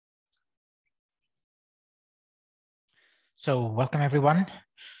So welcome everyone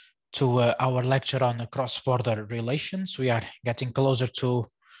to our lecture on cross-border relations. We are getting closer to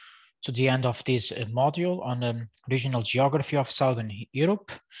the end of this module on regional geography of Southern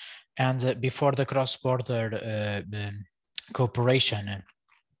Europe. And before the cross-border cooperation,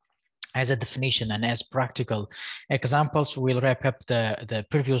 as a definition and as practical examples, we'll wrap up the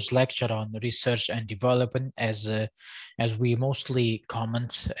previous lecture on research and development as we mostly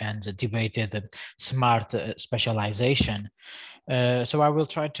comment and debated smart specialization. So I will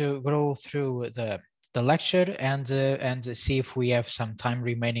try to go through the lecture and see if we have some time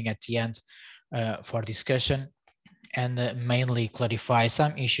remaining at the end for discussion, and mainly clarify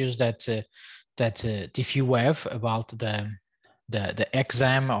some issues that if you have about the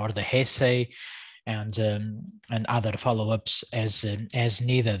exam or the essay and other follow-ups as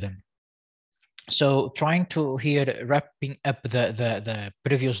needed. So trying to here wrapping up the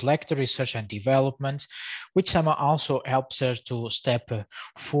previous lecture, research and development, which somehow also helps us to step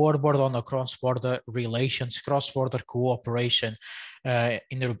forward on the cross-border relations, cross-border cooperation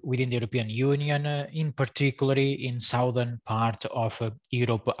within the European Union, in particularly in southern part of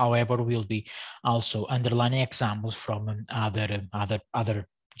Europe. However, we'll be also underlining examples from other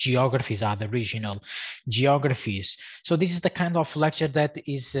geographies, other regional geographies. So this is the kind of lecture that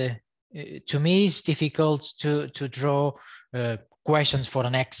is to me, it's difficult to draw questions for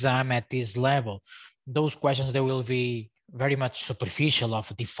an exam at this level. Those questions, they will be very much superficial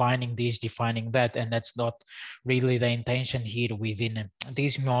of defining this, defining that, and that's not really the intention here within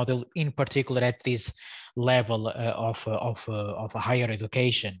this model, in particular at this level of higher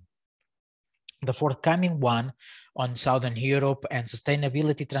education. The forthcoming one on Southern Europe and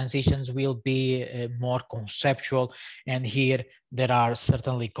sustainability transitions will be more conceptual. And here there are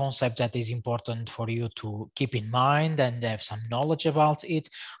certainly concepts that is important for you to keep in mind and have some knowledge about it.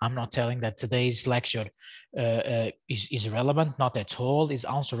 I'm not telling that today's lecture is relevant, not at all. It's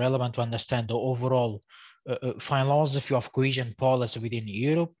also relevant to understand the overall philosophy of cohesion policy within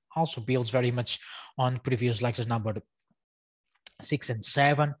Europe. Also builds very much on previous lectures number 6 and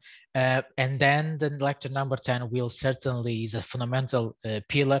 7, and then the lecture number 10 will certainly is a fundamental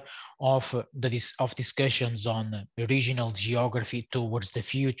pillar of discussions on regional geography towards the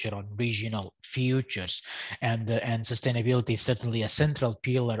future, on regional futures, and sustainability is certainly a central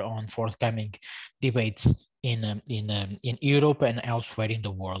pillar on forthcoming debates in Europe and elsewhere in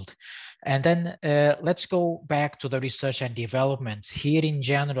the world. And then let's go back to the research and development. Here in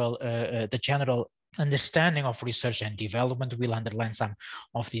general, the general understanding of research and development will underline some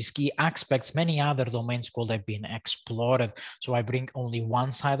of these key aspects. Many other domains could have been explored, so I bring only one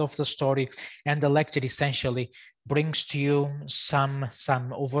side of the story, and the lecture essentially brings to you some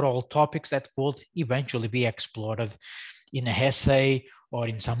overall topics that could eventually be explored in an essay or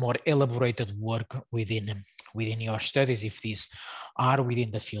in some more elaborated work within your studies, if these are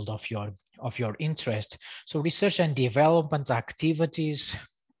within the field of your interest. So research and development activities,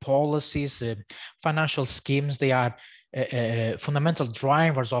 policies, financial schemes, they are fundamental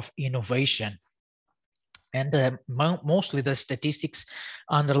drivers of innovation. And mostly the statistics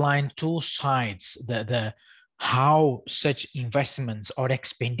underline two sides, how such investments or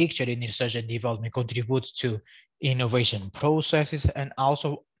expenditure in research and development contributes to innovation processes, and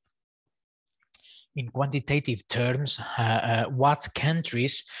also in quantitative terms, what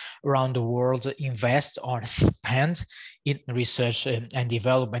countries around the world invest or spend in research and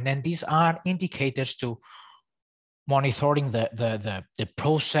development. And these are indicators to monitoring the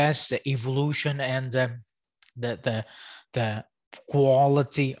process, the evolution, and the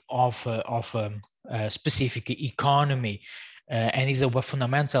quality of a specific economy, and is a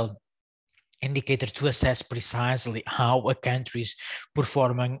fundamental indicator to assess precisely how a country is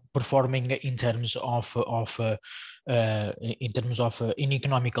performing in terms of in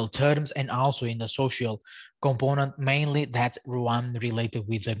economical terms, and also in the social component, mainly that one related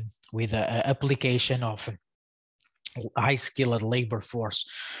with application of high skilled labor force.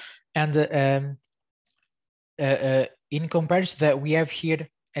 And in comparison, that we have here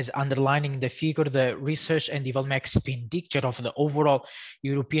as underlining the figure, the research and development expenditure of the overall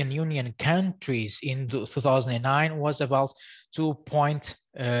European Union countries in 2009 was about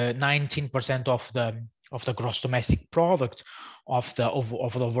 2.19% of the gross domestic product of the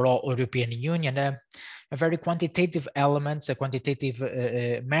overall European Union. A very quantitative element, a quantitative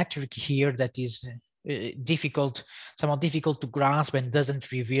metric here that is somewhat difficult to grasp and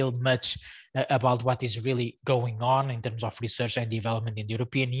doesn't reveal much about what is really going on in terms of research and development in the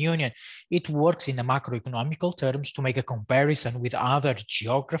European Union. It works in the macroeconomical terms to make a comparison with other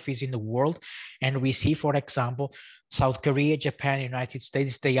geographies in the world. And we see, for example, South Korea, Japan, United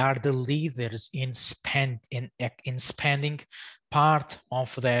States, they are the leaders in spending part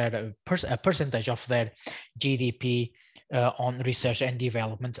of their percentage of their GDP on research and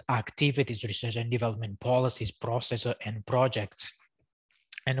development activities, research and development policies, processes, and projects.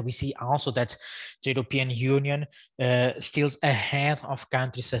 And we see also that the European Union still ahead of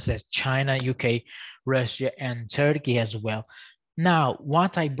countries such as China, UK, Russia, and Turkey as well. Now,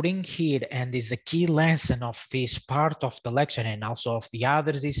 what I bring here, and is a key lesson of this part of the lecture and also of the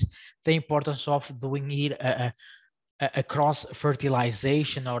others, is the importance of doing here a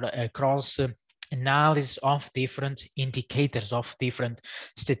cross-fertilization or a cross analysis of different indicators, of different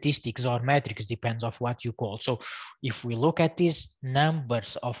statistics or metrics, depends on what you call. So if we look at these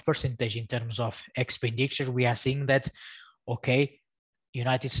numbers of percentage in terms of expenditure, we are seeing that, okay,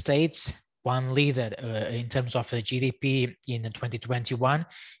 United States, one leader in terms of the GDP in 2021,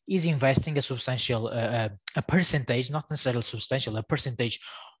 is investing a substantial, a percentage, not necessarily substantial, a percentage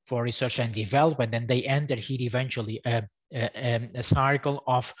for research and development, and they enter here eventually a cycle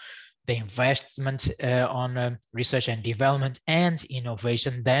of the investment on research and development and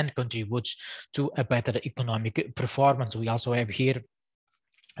innovation then contributes to a better economic performance. We also have here,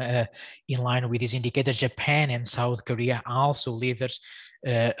 in line with this indicator, Japan and South Korea also leaders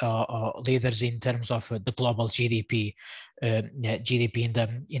in terms of the global GDP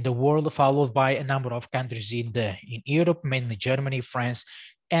in the world, followed by a number of countries in Europe, mainly Germany, France,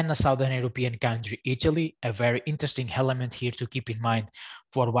 and a southern European country, Italy. A very interesting element here to keep in mind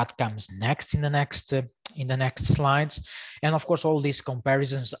for what comes next in the next slides. And of course, all these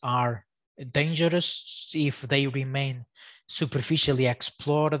comparisons are dangerous if they remain superficially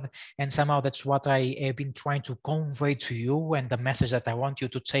explored, and somehow that's what I have been trying to convey to you, and the message that I want you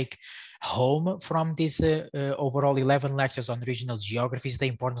to take home from this overall 11 lectures on regional geography is the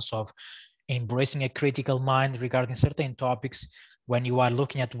importance of embracing a critical mind regarding certain topics. When you are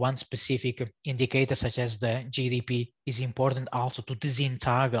looking at one specific indicator, such as the GDP, is important also to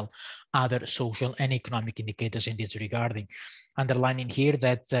disentangle other social and economic indicators in this regarding. Underlining here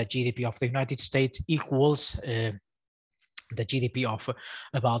that the GDP of the United States equals the GDP of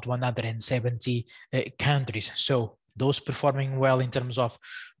about 170 countries. So those performing well in terms of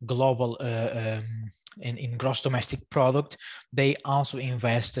global in gross domestic product, they also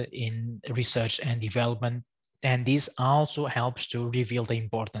invest in research and development. And this also helps to reveal the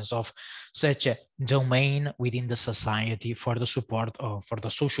importance of such a domain within the society for the support of, for the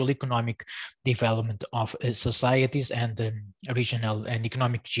social economic development of societies and regional and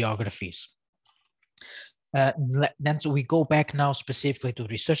economic geographies. Then so we go back now specifically to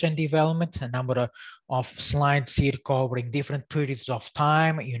research and development, a number of slides here covering different periods of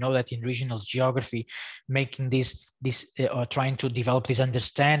time. You know that in regional geography, making this trying to develop this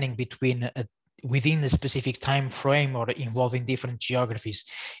understanding between within a specific time frame or involving different geographies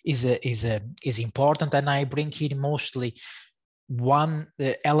is important. And I bring here mostly one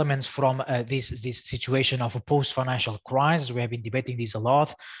elements from this situation of a post-financial crisis. We have been debating this a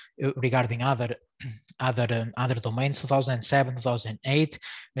lot regarding other domains, 2007, 2008,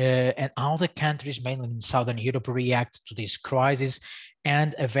 and how the countries, mainly in Southern Europe, react to this crisis,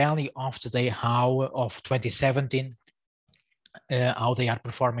 and a value of today, how of 2017, how they are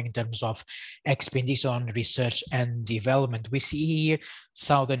performing in terms of expenditure on research and development. We see here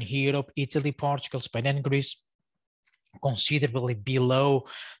Southern Europe, Italy, Portugal, Spain, and Greece considerably below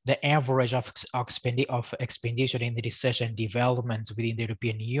the average of expenditure in research and development within the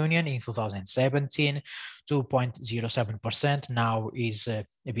European Union in 2017, 2.07%. Now is a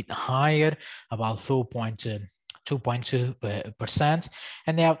bit higher, about 2.2%.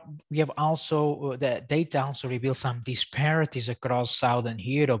 And we have also, the data also reveals some disparities across Southern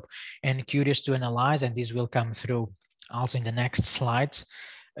Europe, and curious to analyze, and this will come through also in the next slides.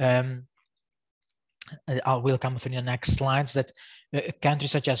 I will come through in the next slides, that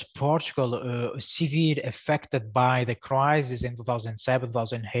countries such as Portugal, severely affected by the crisis in 2007,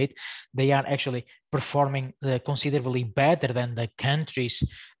 2008, they are actually performing considerably better than the countries,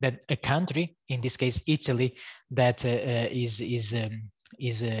 that a country, in this case Italy, that is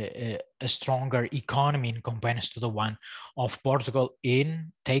a stronger economy in comparison to the one of Portugal,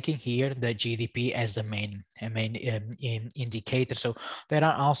 in taking here the GDP as the main indicator. So there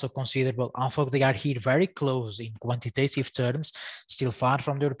are also considerable, although they are here very close in quantitative terms, still far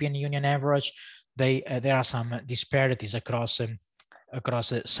from the European Union average, there are some disparities across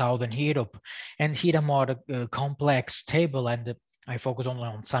Southern Europe. And here a more complex table, and I focus only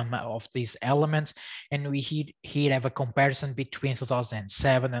on some of these elements. And we here have a comparison between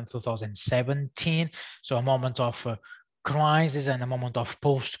 2007 and 2017. So a moment of crisis and a moment of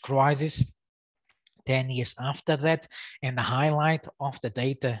post-crisis. 10 years after that, and the highlight of the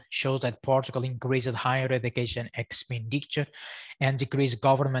data shows that Portugal increased higher education expenditure and decreased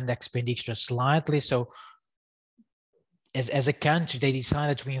government expenditure slightly. So as a country, they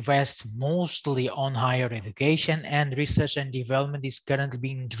decided to invest mostly on higher education, and research and development is currently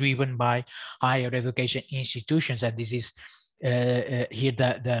being driven by higher education institutions. And this is here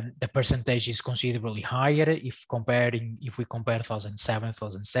the percentage is considerably higher if we compare 2007,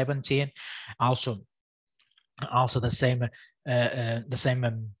 2017. Also the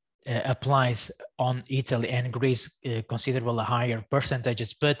same applies on Italy and Greece, considerably higher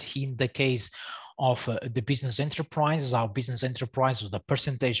percentages. But in the case of the business enterprises, our business enterprises, the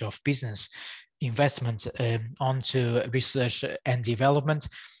percentage of business investments onto research and development,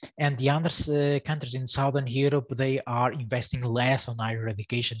 and the other countries in Southern Europe, they are investing less on higher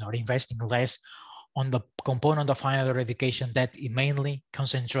education, or investing less on the component of higher education that mainly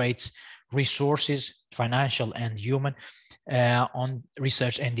concentrates resources, financial and human, on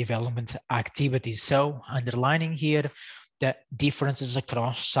research and development activities. So underlining here the differences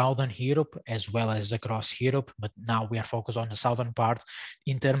across Southern Europe as well as across Europe, but now we are focused on the southern part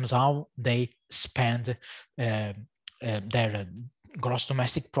in terms of how they spend their gross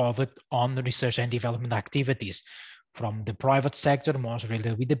domestic product on the research and development activities, from the private sector, most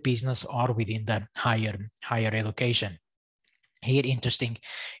related with the business, or within the higher education. Here, interesting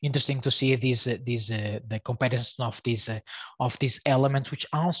to see the comparison of these elements, which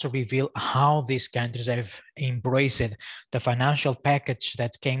also reveal how these countries have embraced the financial package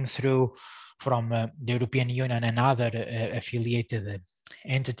that came through from the European Union and other affiliated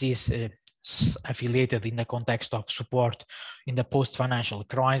entities affiliated in the context of support in the post-financial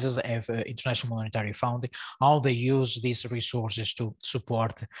crisis of International Monetary Fund, how they use these resources to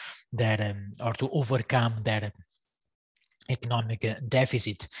support their or to overcome their economic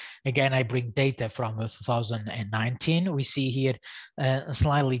deficit. Again, I bring data from 2019. We see here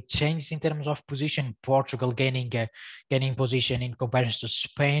slightly changed in terms of position. Portugal gaining position in comparison to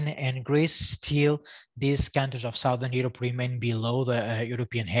Spain and Greece. Still, these countries of Southern Europe remain below the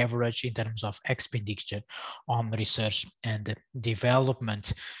European average in terms of expenditure on research and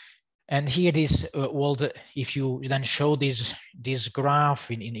development. And here is if you then show this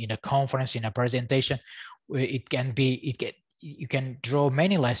graph in a conference, in a presentation, you can draw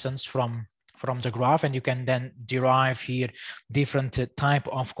many lessons from the graph, and you can then derive here different type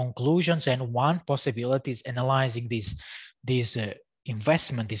of conclusions. And one possibility is analyzing this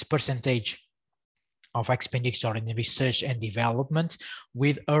investment, this percentage of expenditure in research and development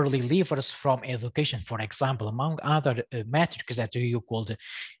with early levers from education, for example, among other metrics that you could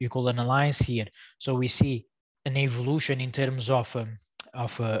analyze here. So we see an evolution in terms of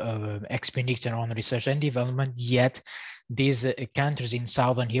expenditure on research and development, yet these countries in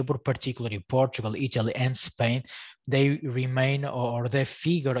Southern Europe, particularly Portugal, Italy, and Spain, they remain, or they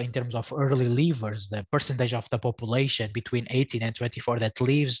figure in terms of early leavers, the percentage of the population between 18 and 24 that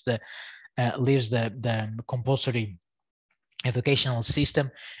leaves the compulsory educational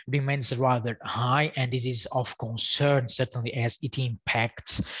system remains rather high, and this is of concern, certainly, as it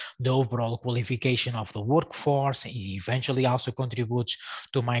impacts the overall qualification of the workforce. It eventually also contributes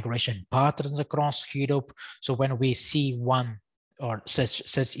to migration patterns across Europe. So when we see one or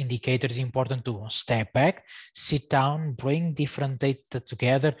such indicators, important to step back, sit down, bring different data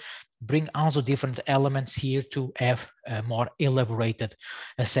together, bring also different elements here to have a more elaborated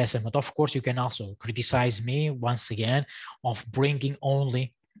assessment. Of course, you can also criticize me once again of bringing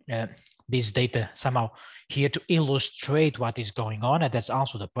only this data somehow here to illustrate what is going on, and that's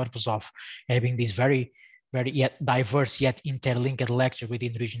also the purpose of having this very yet diverse yet interlinked lecture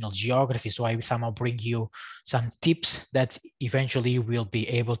within regional geography. So I somehow bring you some tips that eventually you will be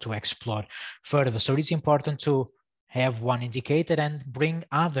able to explore further. So it's important to have one indicator and bring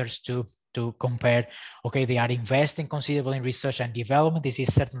others to compare. Okay, they are investing considerably in research and development. This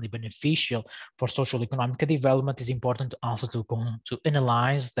is certainly beneficial for social economic development. It's important also to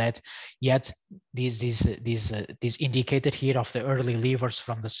analyze that. Yet this indicator here of the early levers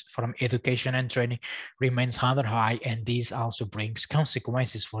from education and training remains rather high, and this also brings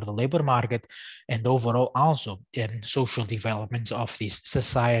consequences for the labor market and overall also social development of these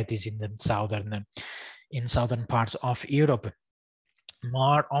societies in the southern parts of Europe.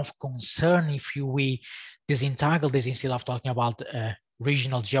 More of concern if we disentangle this, instead of talking about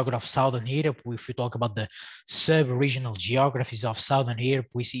regional geography of Southern Europe. If we talk about the sub-regional geographies of Southern Europe,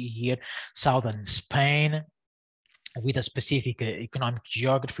 we see here Southern Spain, with a specific economic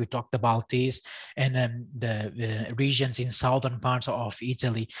geography. We talked about this, and the regions in southern parts of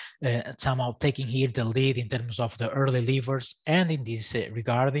Italy somehow taking here the lead in terms of the early livers. And in this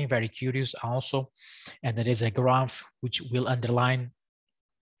regarding, very curious also, and there is a graph which will underline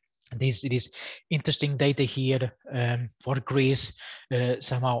this interesting data here for Greece,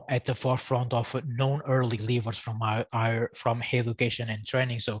 somehow at the forefront of known early livers from education and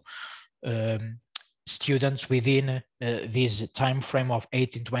training. So students within this time frame of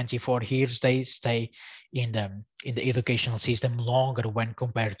 18-24 years, they stay in the educational system longer when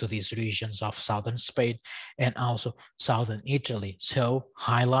compared to these regions of southern Spain and also southern Italy. So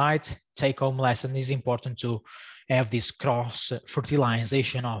highlight, take-home lesson is important to have this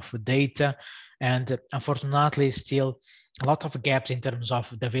cross-fertilization of data, and unfortunately still a lot of gaps in terms of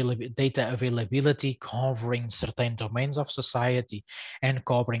the data availability, covering certain domains of society and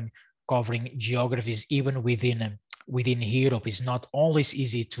covering geographies even within Europe. Is not always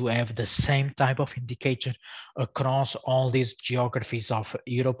easy to have the same type of indicator across all these geographies of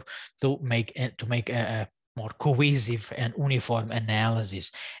Europe to make a more cohesive and uniform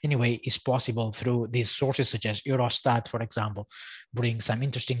analysis. Anyway, it's possible through these sources such as Eurostat, for example, bring some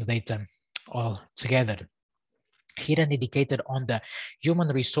interesting data all together. Here an indicator on the human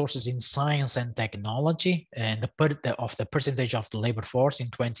resources in science and technology and the percentage of the labor force in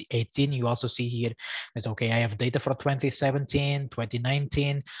 2018. You also see here that, okay, I have data for 2017,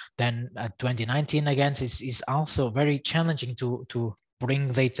 2019, then 2019 again is also very challenging to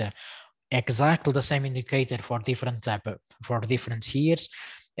bring data exactly the same indicator for different years.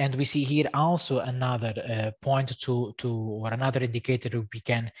 And we see here also another point or another indicator we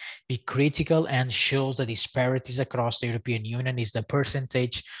can be critical and shows the disparities across the European Union is the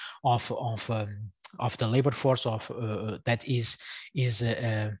percentage of the labor force that is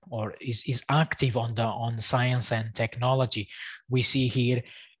active on science and technology. We see here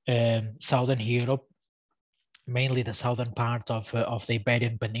Southern Europe, mainly the southern part of the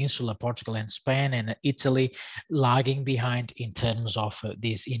Iberian Peninsula, Portugal and Spain, and Italy lagging behind in terms of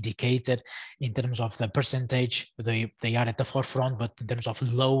this indicator. In terms of the percentage, they are at the forefront, but in terms of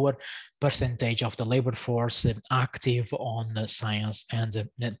lower percentage of the labor force active on science and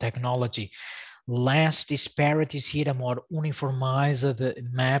technology. Less disparities here, a more uniformized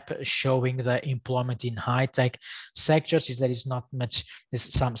map showing the employment in high-tech sectors. There is not much,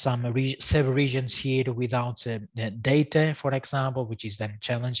 several regions here without data, for example, which is then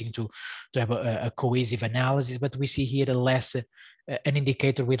challenging to have a cohesive analysis, but we see here an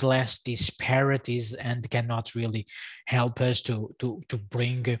indicator with less disparities and cannot really help us to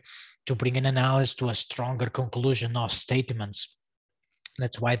bring an analysis to a stronger conclusion or statements.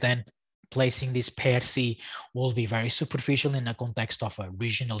 That's why then placing this B.Sc will be very superficial in the context of a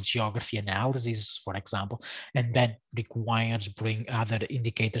regional geography analysis, for example, and then requires bring other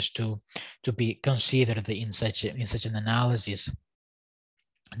indicators to be considered in such an analysis.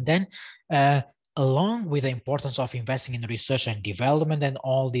 And then along with the importance of investing in research and development, and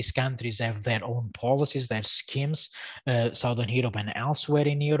all these countries have their own policies, their schemes, Southern Europe and elsewhere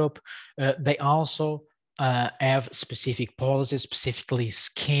in Europe, they also have specific policies, specifically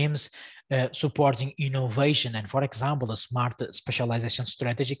schemes supporting innovation. And for example, the smart specialization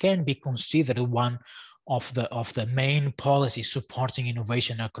strategy can be considered one of the main policies supporting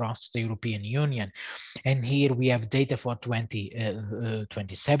innovation across the European Union. And here we have data for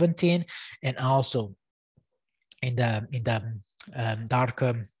 2017, and also in the dark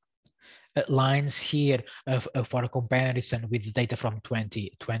lines here for a comparison with data from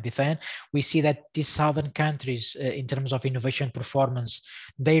 2010, we see that these southern countries, in terms of innovation performance,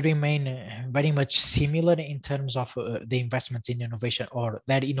 they remain very much similar in terms of the investments in innovation, or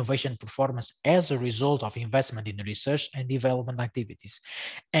their innovation performance as a result of investment in research and development activities.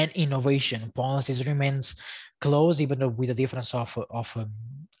 And innovation policies remains close, even with a difference of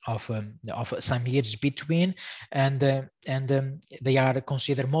some years between, and they are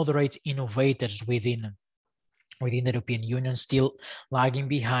considered moderate innovators within the European Union, still lagging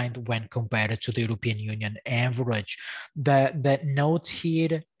behind when compared to the European Union average. The note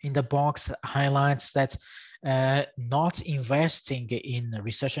here in the box highlights that not investing in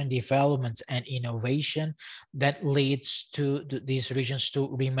research and development and innovation, that leads to these regions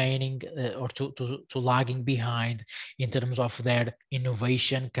to remaining or to lagging behind in terms of their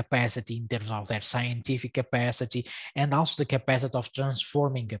innovation capacity, in terms of their scientific capacity, and also the capacity of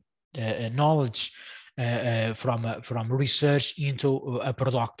transforming knowledge from research into a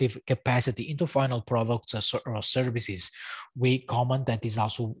productive capacity, into final products or services. We comment that is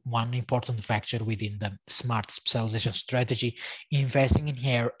also one important factor within the smart specialization strategy, investing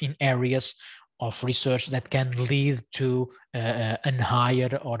in areas of research that can lead to a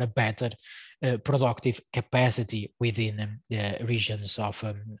higher or a better productive capacity within the regions of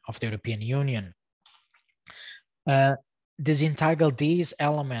the European Union. Disentangle these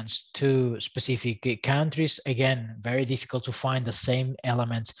elements to specific countries, again, very difficult to find the same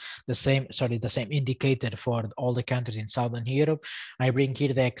elements, the same indicator for all the countries in Southern Europe. I bring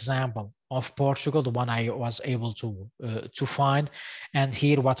here the example of Portugal, the one I was able to find. And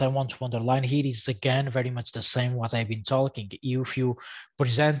here, what I want to underline here is, again, very much the same what I've been talking. If you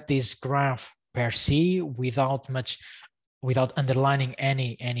present this graph per se without underlining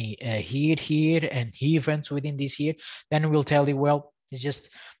any here and events within this year, then we'll tell you, well, it's just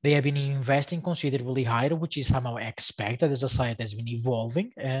they have been investing considerably higher, which is somehow expected as society has been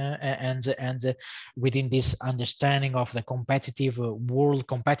evolving, and within this understanding of the competitive world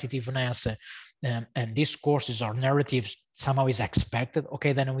competitiveness and discourses or narratives somehow is expected.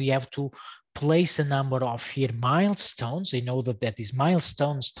 Okay, then we have to place a number of here milestones. They know that these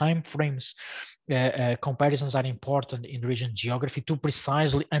milestones, time frames, comparisons are important in region geography to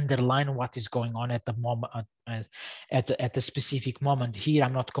precisely underline what is going on at the moment, at the specific moment. Here,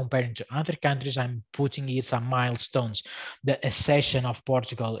 I'm not comparing to other countries. I'm putting here some milestones. The accession of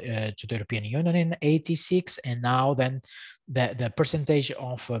Portugal to the European Union in '86, and now then the percentage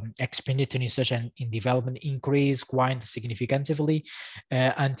of expenditure in research and in development increased quite significantly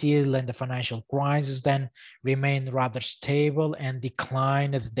until the financial crisis, then remained rather stable and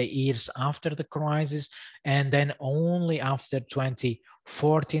declined the years after the crisis, and then only after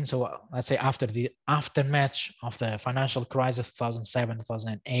 2014, so let's say after the aftermath of the financial crisis 2007,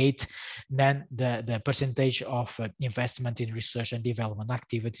 2008, then the percentage of investment in research and development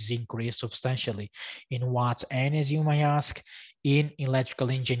activities increased substantially. In what areas, you may ask? In electrical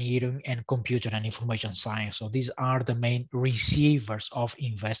engineering and computer and information science. So these are the main receivers of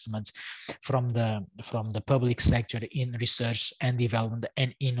investments from the public sector in research and development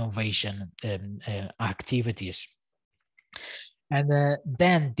and innovation activities. And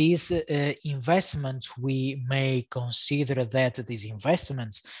then these investments, we may consider that these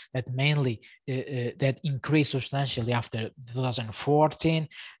investments that mainly that increased substantially after 2014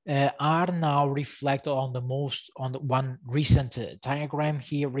 are now reflected on the one recent diagram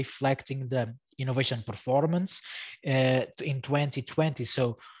here reflecting the innovation performance in 2020.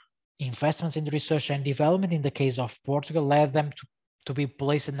 So investments in research and development in the case of Portugal led them to be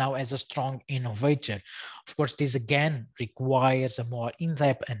placed now as a strong innovator. Of course, this again requires a more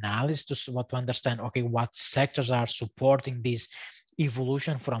in-depth analysis to understand, okay, what sectors are supporting this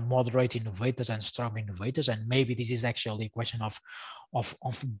evolution from moderate innovators and strong innovators, and maybe this is actually a question of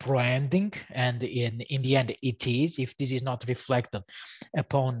branding, and in the end it is, if this is not reflected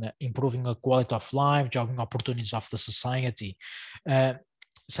upon improving the quality of life, job opportunities of the society,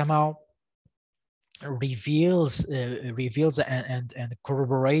 somehow reveals and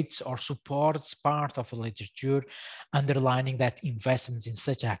corroborates or supports part of the literature underlining that investments in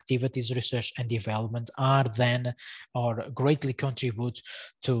such activities, research and development, are then or greatly contribute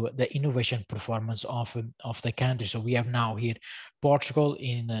to the innovation performance of the country. So we have now here Portugal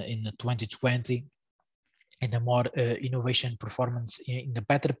in 2020 in a more innovation performance, in the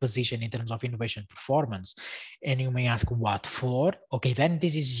better position in terms of innovation performance. And you may ask, what for? Okay, then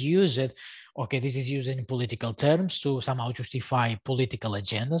this is used, okay, this is used in political terms to somehow justify political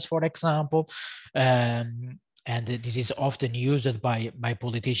agendas, for example. And this is often used by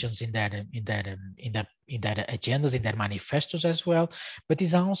politicians in their agendas, in their manifestos as well. But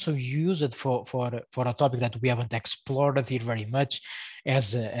is also used for a topic that we haven't explored here very much,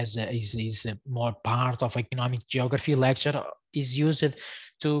 as is more part of economic geography lecture, is used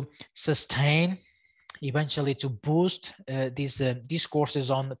to sustain, eventually to boost these discourses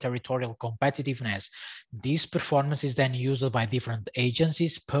on territorial competitiveness. This performance is then used by different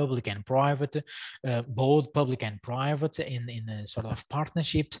agencies, public and private, both public and private, in a sort of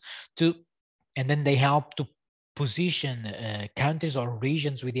partnerships, and then they help to position countries or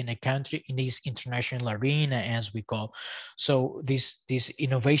regions within a country in this international arena, as we call. So this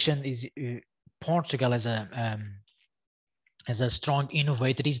innovation is Portugal as a strong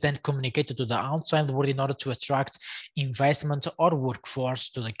innovator is then communicated to the outside world in order to attract investment or workforce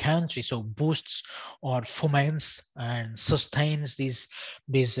to the country. So boosts or foments and sustains these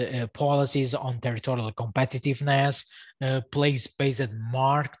policies on territorial competitiveness, place-based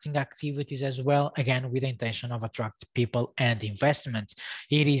marketing activities as well, again with the intention of attract people and investment.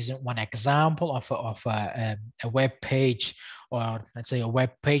 Here is one example of a web page, or let's say a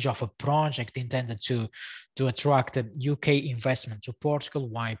web page of a project intended to attract UK investment to Portugal.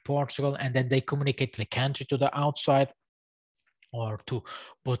 Why Portugal? And then they communicate the country to the outside, or to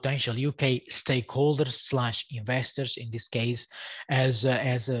potential UK stakeholders / investors, in this case, as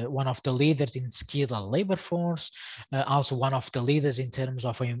one of the leaders in skilled labor force, also one of the leaders in terms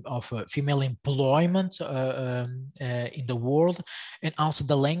of female employment in the world, and also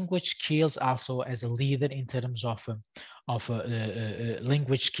the language skills, also as a leader in terms of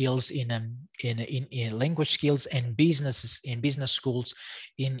language skills in language skills and businesses in business schools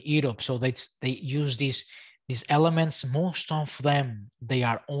in Europe. So they use these elements. Most of them, they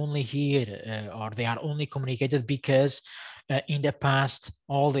are only here or they are only communicated because in the past,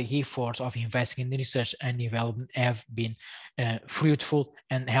 all the efforts of investing in research and development have been fruitful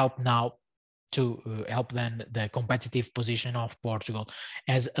and help now to help then the competitive position of Portugal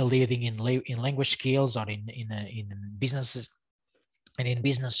as a leading in language skills, or in businesses and in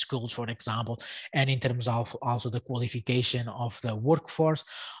business schools, for example, and in terms of also the qualification of the workforce.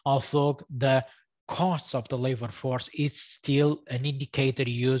 Although the costs of the labor force is still an indicator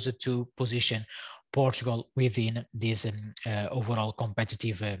used to position Portugal within this overall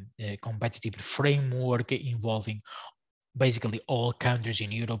competitive framework involving basically all countries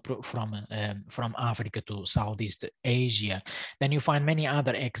in Europe, from Africa to Southeast Asia. Then you find many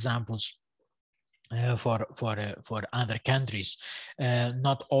other examples for other countries.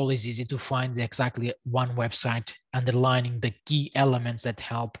 Not always easy to find exactly one website underlining the key elements that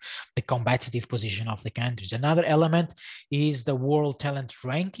help the competitive position of the countries. Another element is the World Talent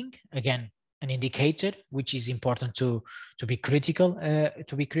Ranking. Again, an indicator which is important to be critical. I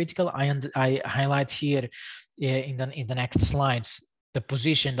highlight here in the next slides the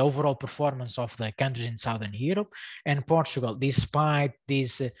position, the overall performance of the countries in Southern Europe and Portugal, despite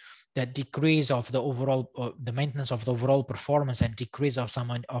this. The decrease of the overall, the maintenance of the overall performance and decrease of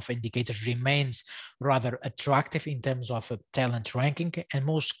some of indicators remains rather attractive in terms of talent ranking. And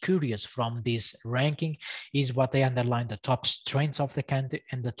most curious from this ranking is what they underline: the top strengths of the country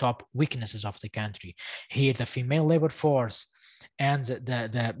and the top weaknesses of the country. Here, the female labor force and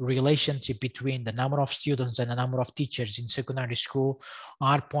the relationship between the number of students and the number of teachers in secondary school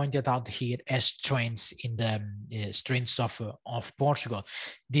are pointed out here as strengths in the strengths of Portugal.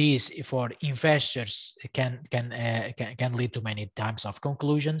 These, for investors, can lead to many types of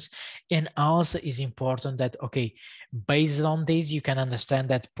conclusions. And also is important that, okay, based on this, you can understand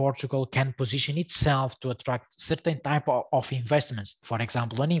that Portugal can position itself to attract certain type of investments. For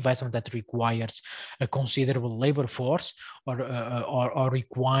example, an investment that requires a considerable labor force, or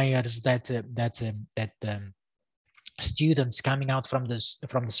requires that students coming out from the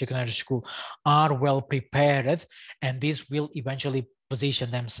secondary school are well prepared, and this will eventually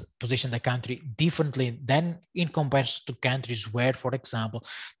position the country differently than in comparison to countries where, for example,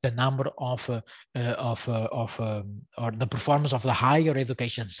 the number of or the performance of the higher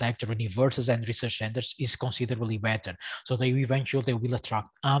education sector, universities and research centers, is considerably better. So they will attract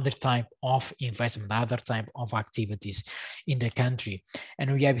other type of investment, other type of activities in the country.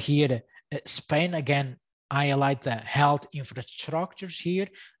 And we have here Spain. Again, I highlight the health infrastructures here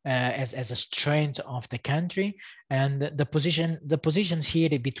as a strength of the country, and the positions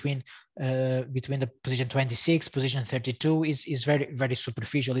here between the position 26, position 32 is very, very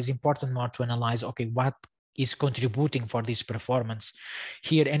superficial. It's important more to analyze, okay, what is contributing for this performance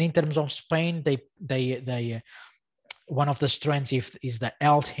here. And in terms of Spain, they one of the strengths is the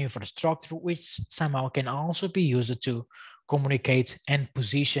health infrastructure, which somehow can also be used to communicate and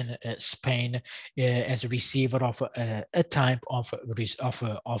position Spain as a receiver of a type of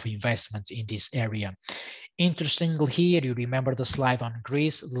investment in this area. Interestingly, here you remember the slide on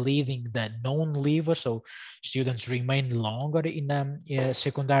Greece leaving the non-leaver, so students remain longer in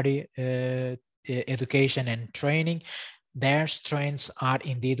secondary education and training. Their strengths are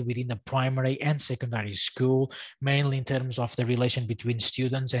indeed within the primary and secondary school, mainly in terms of the relation between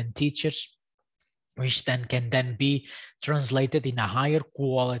students and teachers, which then can be translated in a higher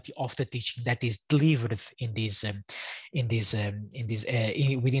quality of the teaching that is delivered within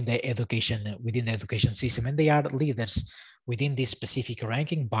the education system. And they are leaders within this specific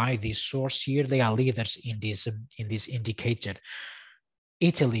ranking by this source here. They are leaders in this indicator.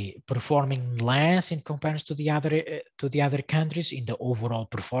 Italy performing less in comparison to the other countries in the overall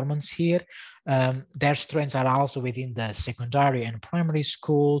performance here. Their strengths are also within the secondary and primary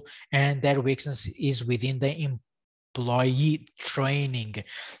school, and their weakness is within the employee training,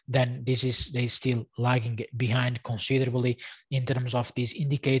 then they still lagging behind considerably in terms of this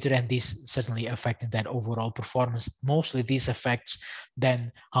indicator, and this certainly affecting that overall performance. Mostly this affects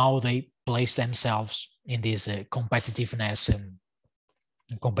then how they place themselves in this competitiveness and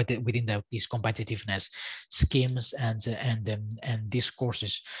within these competitiveness schemes and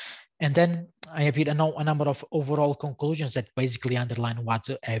discourses. And then I have here a number of overall conclusions that basically underline what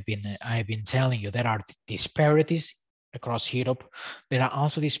I've been telling you. There are disparities across Europe. There are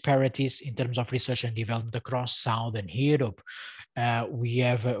also disparities in terms of research and development across Southern Europe. We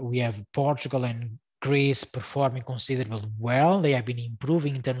have Portugal and Greece performing considerably well. They have been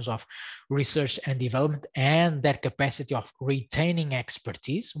improving in terms of research and development and their capacity of retaining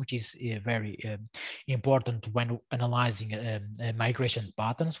expertise, which is very important when analyzing migration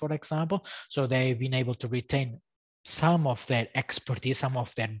patterns, for example. So they've been able to retain some of their expertise, some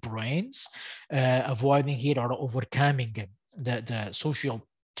of their brains, avoiding here or overcoming the social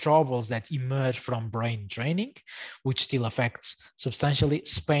troubles that emerge from brain training, which still affects substantially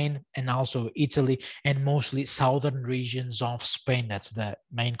Spain and also Italy and mostly southern regions of Spain. That's the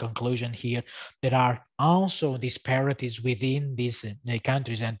main conclusion here. There are also disparities within these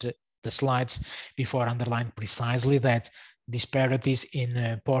countries, and the slides before underlined precisely that disparities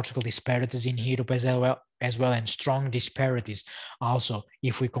in Portugal, disparities in Europe as well, and strong disparities also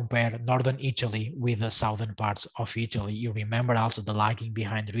if we compare northern Italy with the southern parts of Italy. You remember also the lagging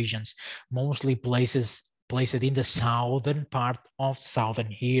behind regions, mostly placed in the southern part of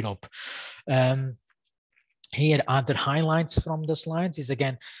southern Europe. Here other highlights from the slides is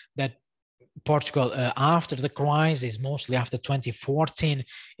again that Portugal, after the crisis, mostly after 2014,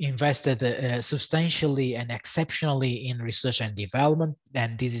 invested substantially and exceptionally in research and development.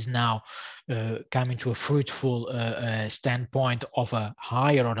 And this is now coming to a fruitful standpoint of a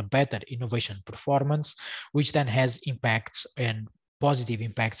higher or a better innovation performance, which then has impacts and positive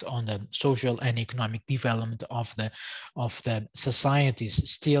impacts on the social and economic development of the societies.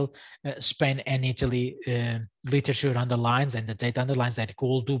 Still, Spain and Italy literature underlines and the data underlines that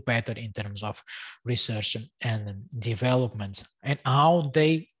could do better in terms of research and development. And how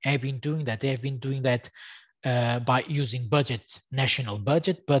they have been doing that? They have been doing that by using national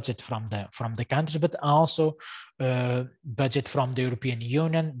budget from the countries, but also budget from the European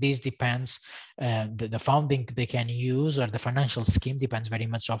Union. This depends, the funding they can use or the financial scheme depends very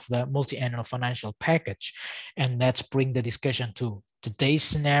much of the multi-annual financial package. And let's bring the discussion to today's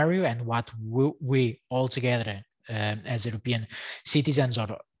scenario and what we all together as European citizens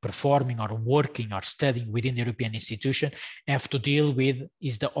or performing or working or studying within the European institution have to deal with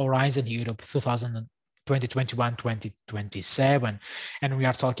is the Horizon Europe 2021-2027. And we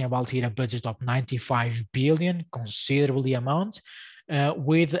are talking about here a budget of 95 billion, considerably amount,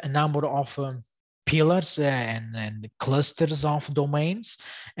 with a number of pillars and clusters of domains.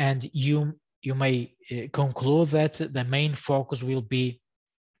 And you may conclude that the main focus will be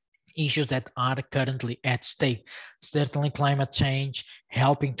issues that are currently at stake. Certainly climate change,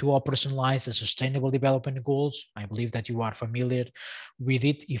 helping to operationalize the sustainable development goals. I believe that you are familiar with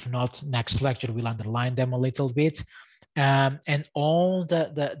it. If not, next lecture will underline them a little bit. And all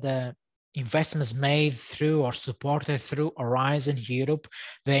the investments made through or supported through Horizon Europe,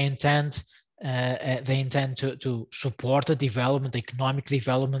 they intend to support the development, the economic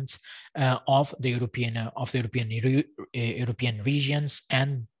development of the European regions,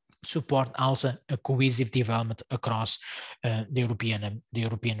 and support also a cohesive development across the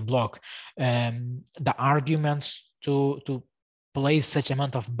European bloc. The arguments to place such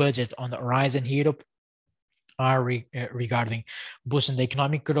amount of budget on the Horizon Europe are regarding boosting the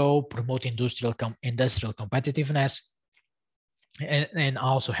economic growth, promote industrial competitiveness, and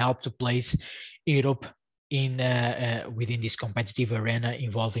also help to place Europe in within this competitive arena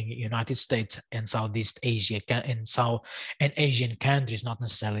involving United States and Southeast Asia and Asian countries, not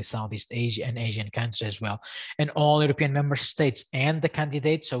necessarily Southeast Asia and Asian countries as well. And all European member states and the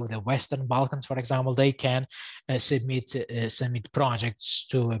candidates, so the Western Balkans, for example, they can submit projects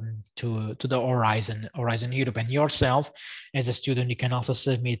to the Horizon Europe. And yourself, as a student, you can also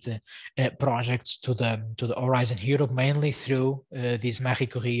submit projects to the Horizon Europe, mainly through this Marie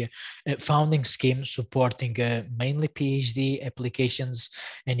Curie founding scheme, supporting mainly PhD applications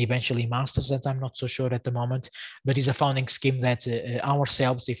and eventually masters, that I'm not so sure at the moment, but it's a founding scheme that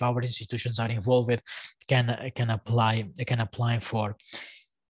ourselves, if our institutions are involved with, can apply for.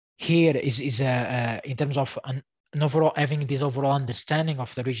 Here is in terms of an overall, having this overall understanding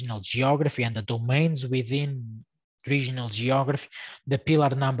of the regional geography and the domains within regional geography. The pillar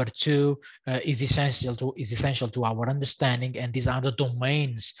number 2 is essential to our understanding, and these are the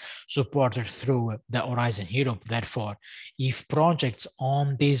domains supported through the Horizon Europe. Therefore, if projects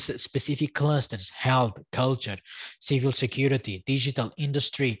on these specific clusters, health, culture, civil security, digital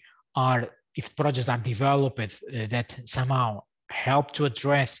industry, if projects are developed that somehow help to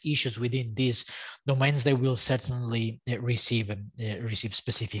address issues within these domains, they will certainly receive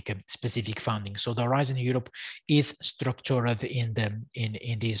specific funding. So the Horizon Europe is structured in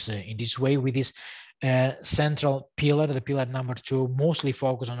this way, with this central pillar, the pillar number 2, mostly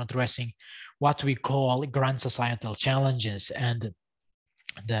focus on addressing what we call grand societal challenges, and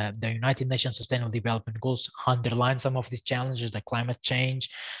the United Nations Sustainable Development Goals underline some of these challenges: the climate change,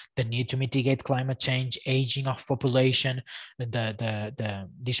 the need to mitigate climate change, aging of population, the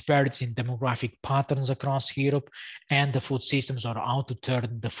disparities in demographic patterns across Europe, and the food systems, or how to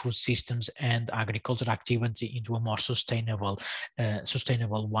turn the food systems and agricultural activity into a more sustainable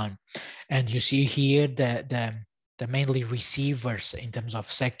one. And you see here the mainly receivers in terms of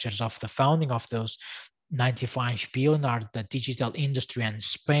sectors of the funding of those 95 billion are the digital industry and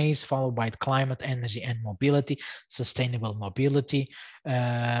space, followed by climate, energy, and mobility, sustainable mobility,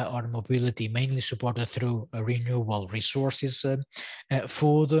 or mobility mainly supported through renewable resources,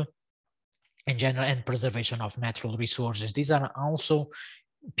 food in general, and preservation of natural resources. These are also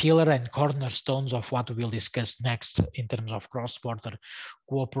pillar and cornerstones of what we'll discuss next in terms of cross-border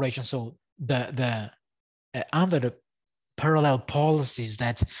cooperation. So the under parallel policies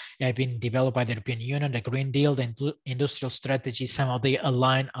that have been developed by the European Union, the Green Deal, the industrial strategy, somehow they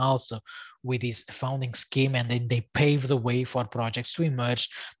align also with this founding scheme, and then they pave the way for projects to emerge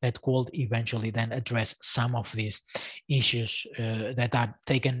that could eventually then address some of these issues that are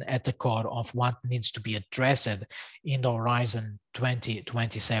taken at the core of what needs to be addressed in the Horizon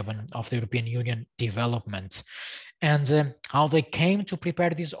 2027 of the European Union development. And how they came to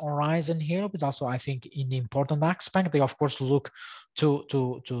prepare this Horizon here is also, I think, in the important aspect. They, of course, look to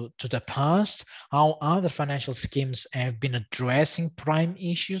the past, how other financial schemes have been addressing prime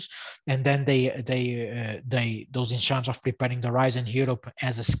issues, and then those in charge of preparing the Horizon Europe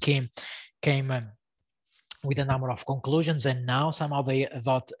as a scheme came with a number of conclusions, and now somehow they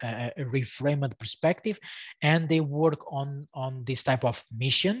adopt a reframed perspective, and they work on this type of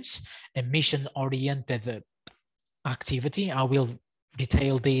missions, a mission-oriented activity. I will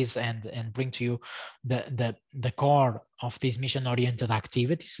detail this and bring to you the core of these mission-oriented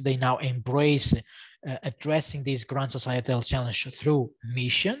activities. They now embrace addressing these grand societal challenges through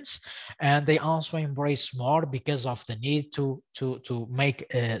missions, and they also embrace more because of the need to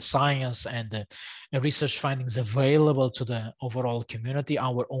make science and research findings available to the overall community,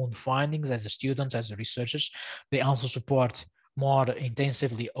 our own findings as students, as researchers. They also support more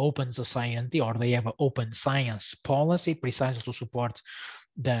intensively open society, or they have an open science policy precisely to support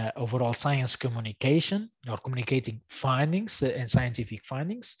the overall science communication, or communicating findings and scientific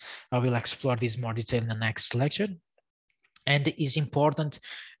findings. I will explore this more detail in the next lecture. And it is important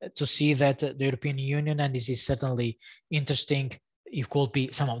to see that the European Union, and this is certainly interesting, it could be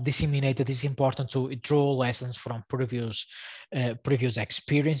somehow disseminated. It's important to draw lessons from previous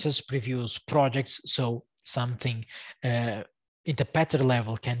experiences, previous projects, so something in the better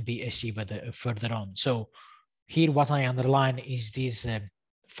level can be achieved further on. So here what I underline is this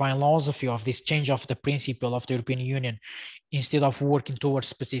philosophy of this change of the principle of the European Union. Instead of working towards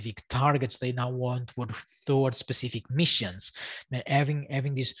specific targets, they now want to work towards specific missions.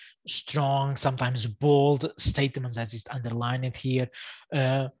 Having these strong, sometimes bold statements, as is underlined here,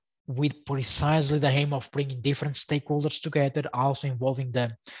 with precisely the aim of bringing different stakeholders together, also involving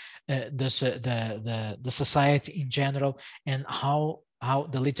the society in general, and how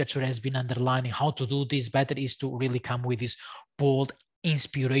the literature has been underlining how to do this better is to really come with these bold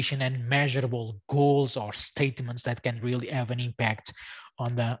inspiration and measurable goals or statements that can really have an impact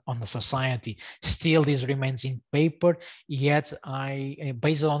on the society. Still, this remains in paper, yet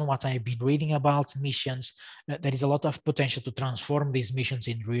based on what I've been reading about missions, there is a lot of potential to transform these missions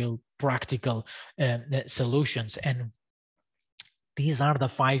in real practical solutions. And these are the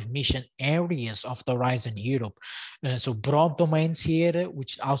 5 mission areas of the Horizon Europe. So broad domains here,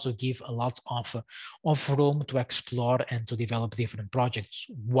 which also give a lot of room to explore and to develop different projects.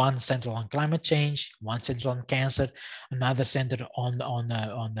 One centered on climate change, one centered on cancer, another centered on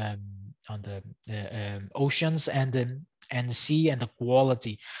the oceans and the sea and the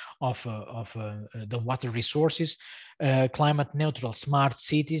quality of the water resources, climate neutral smart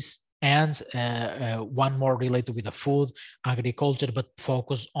cities, and one more related with the food, agriculture, but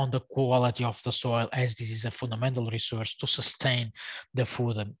focus on the quality of the soil, as this is a fundamental resource to sustain the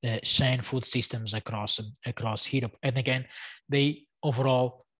food chain, food systems across Europe. And again, they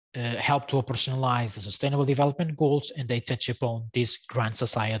overall help to operationalize the sustainable development goals, and they touch upon these grand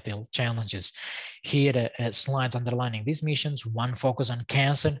societal challenges. Here, slides underlining these missions. One focus on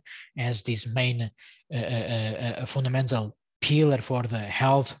cancer as this main fundamental pillar for the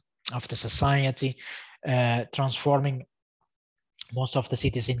health of the society, transforming most of the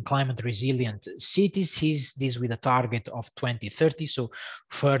cities in climate resilient cities. Is this with a target of 2030, so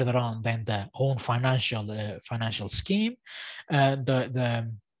further on than the own financial scheme.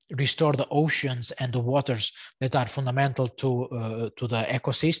 The restore the oceans and the waters that are fundamental to the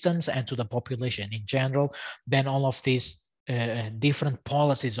ecosystems and to the population in general. Then all of these different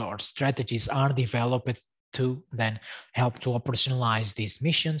policies or strategies are developed to then help to operationalize these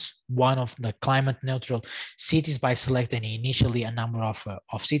missions. One of the climate neutral cities by selecting initially a number of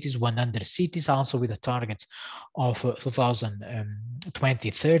cities, 100 cities, also with a target of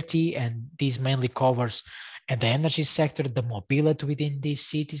 2030, and this mainly covers the energy sector, the mobility within these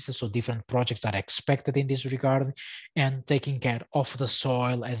cities, so different projects are expected in this regard, and taking care of the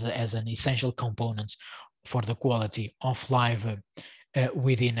soil as an essential component for the quality of life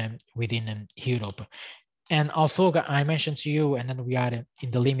within Europe. And although I mentioned to you, and then we are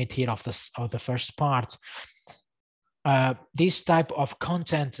in the limit here of the first part, this type of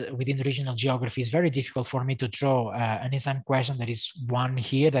content within regional geography is very difficult for me to draw an exam question. There is one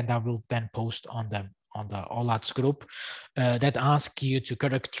here that I will then post on the OLATS group that asks you to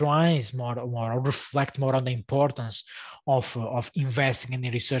characterize more or reflect more on the importance of investing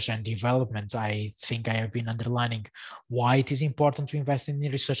in research and development. I think I have been underlining why it is important to invest in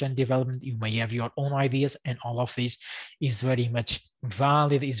research and development. You may have your own ideas, and all of this is very much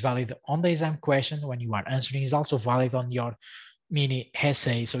valid. Is valid on the exam question when you are answering, is also valid on your mini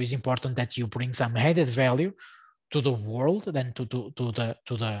essay. So it's important that you bring some added value to the world, then to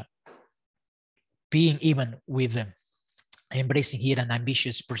the being, even with embracing here an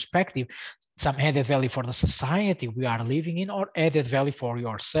ambitious perspective, some added value for the society we are living in, or added value for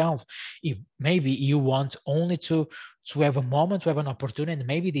yourself. If maybe you want only to have a moment, to have an opportunity, and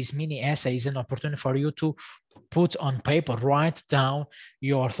maybe this mini essay is an opportunity for you to put on paper, write down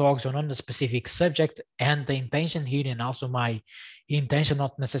your thoughts on a specific subject. And the intention here, and also my intention,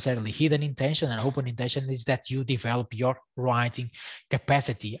 not necessarily hidden intention, and open intention, is that you develop your writing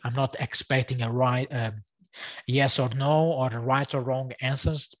capacity. I'm not expecting a yes or no, or right or wrong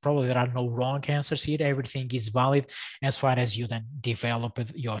answers. Probably there are no wrong answers here. Everything is valid as far as you then develop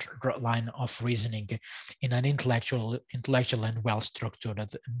your line of reasoning in an intellectual and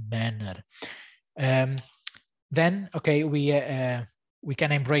well-structured manner. Then, okay, we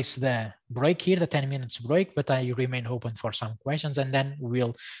can embrace the break here, the 10 minutes break, but I remain open for some questions, and then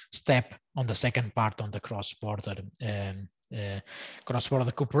we'll step on the second part on the cross-border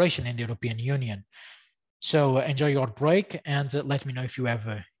cooperation in the European Union. So enjoy your break, and let me know if you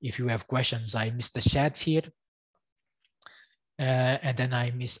have questions. I missed the chat here, and then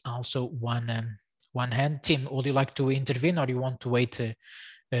I missed also one hand. Tim, would you like to intervene, or you want to wait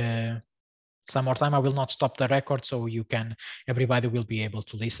some more time? I will not stop the record, so everybody will be able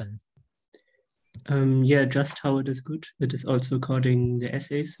to listen. Yeah, just how it is good. It is also recording the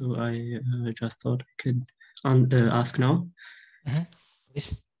essay, so I just thought I could ask now. Mm-hmm.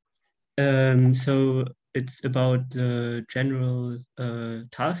 Please. So it's about the general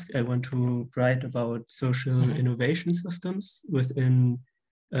task. I want to write about social innovation systems within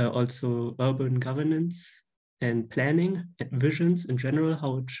also urban governance and planning and visions in general,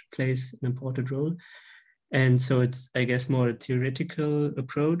 how it plays an important role. And so it's, I guess, more a theoretical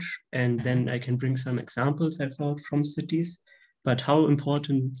approach. And then I can bring some examples I thought from cities. But how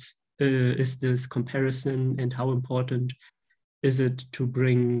important is this comparison, and how important is it to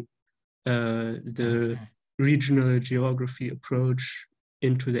bring the regional geography approach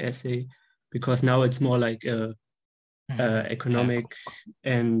into the essay? Because now it's more like a economic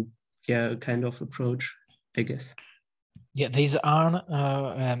and kind of approach, I guess. Yeah, these are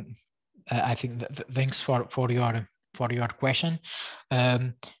I think thanks for your question.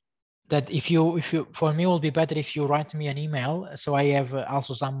 That if you for me, it will be better if you write me an email, so I have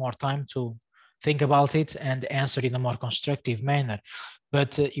also some more time to think about it and answer in a more constructive manner.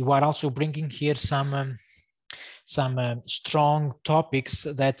 But you are also bringing here some strong topics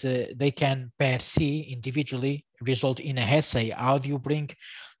that they can per se individually result in an essay. How do you bring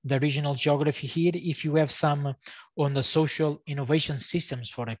the regional geography here, if you have some on the social innovation systems,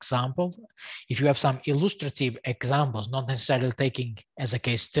 for example, if you have some illustrative examples, not necessarily taking as a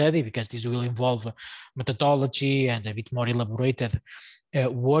case study, because this will involve methodology and a bit more elaborated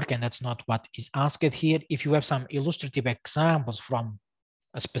work, and that's not what is asked here. If you have some illustrative examples from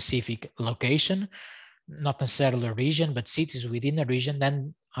a specific location, not necessarily a region, but cities within a region,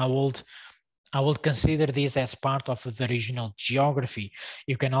 then I would consider this as part of the regional geography.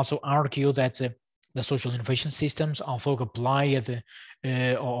 You can also argue that the social innovation systems, although applied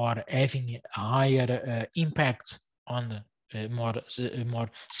or having a higher impact on more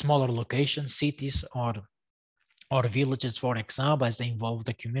smaller locations, cities or villages, for example, as they involve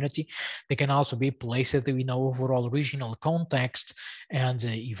the community, they can also be placed in an overall regional context, and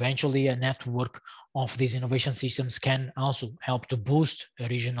eventually a network of these innovation systems can also help to boost a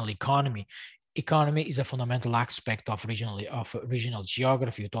regional economy. Economy is a fundamental aspect of regional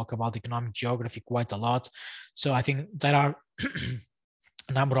geography. You talk about economic geography quite a lot. So I think there are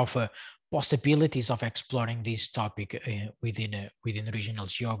a number of possibilities of exploring this topic within regional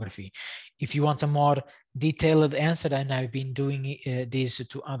geography. If you want a more detailed answer, and I've been doing this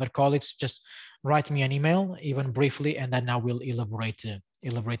to other colleagues, just write me an email, even briefly, and then I will elaborate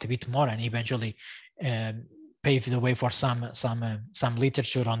a bit more, and eventually pave the way for some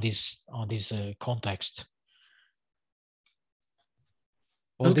literature on this context.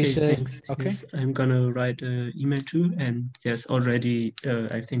 Okay, thanks. Okay. Yes, I'm gonna write an email too, and there's already,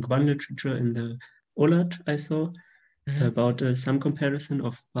 I think, one literature in the OLAT I saw about some comparison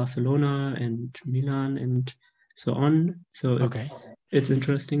of Barcelona and Milan and so on. So it's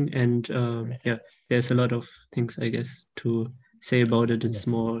interesting, and yeah, there's a lot of things, I guess, to say about it. It's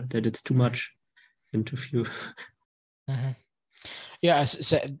more that it's too much and too few. Yeah,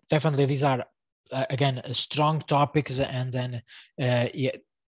 so definitely these are again strong topics, and then yeah,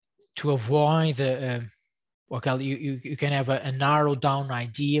 to avoid okay, you can have a narrow down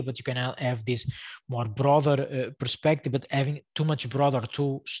idea, but you can have this more broader perspective. But having too much broader,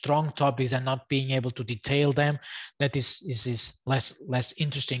 too strong topics and not being able to detail them, that is less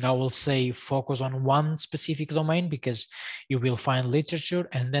interesting. I will say focus on one specific domain, because you will find literature,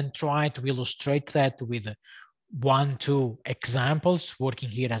 and then try to illustrate that with 1-2 examples working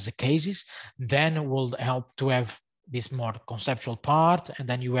here as a cases. Then will help to have this more conceptual part, and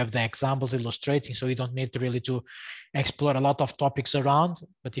then you have the examples illustrating, so you don't need to really to explore a lot of topics around.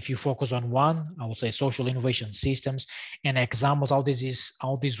 But if you focus on one, I would say social innovation systems and examples, how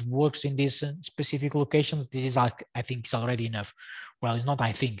this works in these specific locations, this is, I think, is already enough. Well, it's not,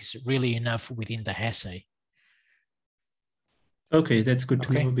 I think, it's really enough within the essay. Okay, that's good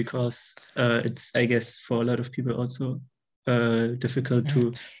to know, because it's, I guess, for a lot of people also difficult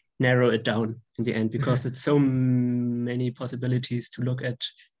to narrow it down in the end, because it's so many possibilities to look at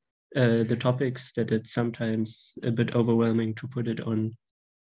the topics that it's sometimes a bit overwhelming to put it on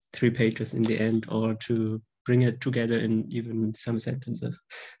 3 pages in the end, or to bring it together in even some sentences.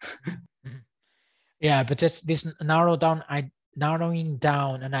 Yeah, but that's this narrowing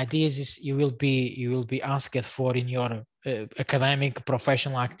down an idea is you will be asked for in your academic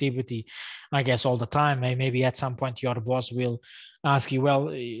professional activity, I guess, all the time. Maybe at some point your boss will ask you,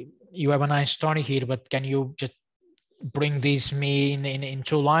 well, you have a nice story here, but can you just bring this me in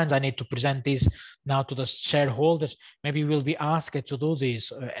 2 lines? I need to present this now to the shareholders. Maybe you will be asked to do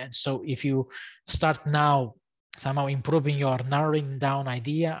this, and so if you start now somehow improving your narrowing down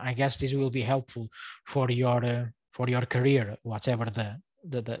idea, I guess this will be helpful for your career, whatever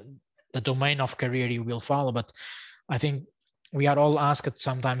the domain of career you will follow. But I think we are all asked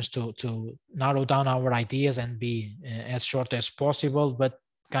sometimes to narrow down our ideas and be as short as possible, but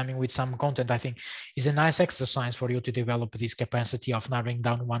coming with some content, I think, is a nice exercise for you to develop this capacity of narrowing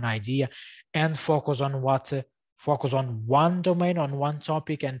down one idea and focus on one domain, on one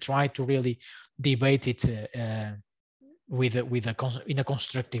topic, and try to really debate it in a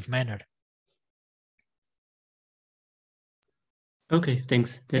constructive manner. Okay,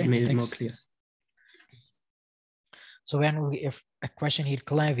 thanks. That made it more clear. So when we have a question here,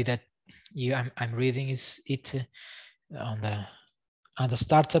 Clavi, that I'm reading it on the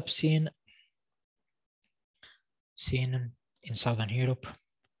startup scene in Southern Europe.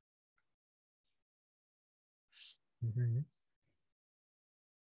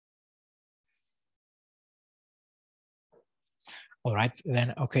 All right,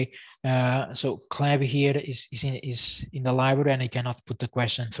 then, okay. So Clavi here is in the library, and he cannot put the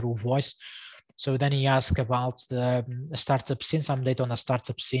question through voice. So then he asked about the startup scene, some data on the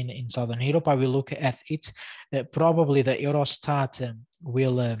startup scene in Southern Europe. I will look at it. Probably the Eurostat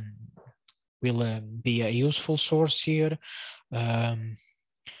will be a useful source here.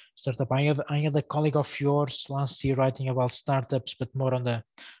 startup. I had a colleague of yours last year writing about startups, but more on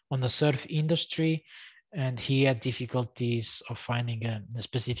the surf industry, and he had difficulties of finding the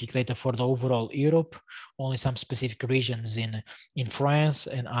specific data for the overall Europe. Only some specific regions in France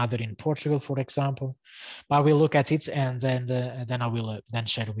and other in Portugal, for example. But I will look at it, and then I will then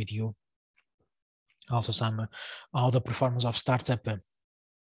share with you also some how the performance of startup.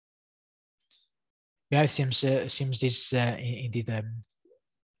 Yeah, it seems this indeed a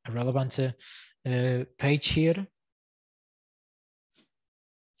relevant page here.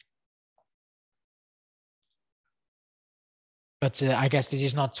 But I guess this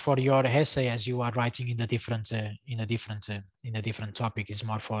is not for your essay, as you are writing in a different topic. It's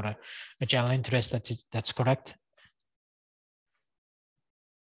more for a general interest. That's correct.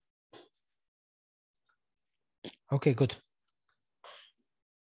 Okay, good.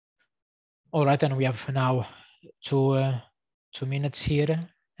 All right, and we have now 2 minutes here,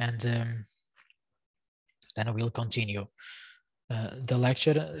 and then we'll continue the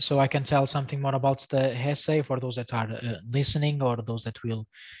lecture. So I can tell something more about the essay for those that are listening or those that will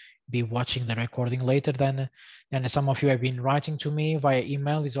be watching the recording later. Then some of you have been writing to me via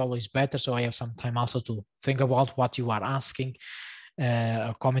email. Is always better, so I have some time also to think about what you are asking,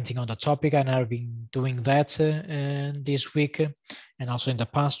 commenting on the topic, and I've been doing that this week and also in the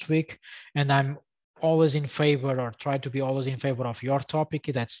past week. And I'm always in favor, or try to be always in favor of your topic.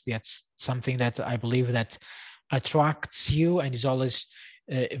 That's something that I believe that attracts you, and is always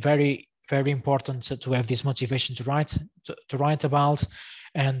very, very important to have this motivation to write about.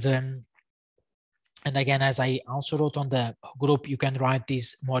 And again, as I also wrote on the group, you can write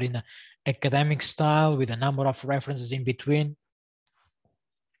this more in an academic style with a number of references in between.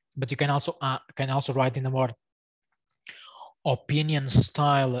 But you can also write in a more opinion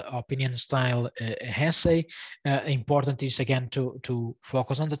style essay. Important is again to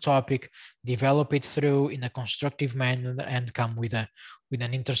focus on the topic, develop it through in a constructive manner, and come with an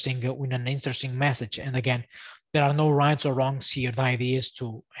interesting message. And again, there are no rights or wrongs here. The idea is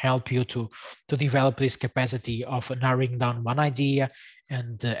to help you to develop this capacity of narrowing down one idea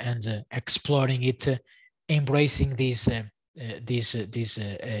and exploring it, embracing this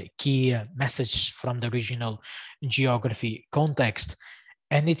key message from the regional geography context.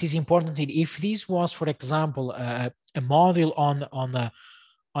 And it is important that if this was, for example, a module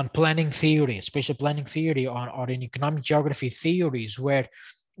on planning theory, spatial planning theory, or in economic geography theories, where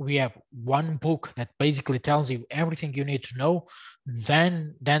we have one book that basically tells you everything you need to know,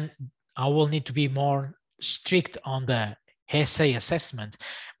 then I will need to be more strict on the essay assessment.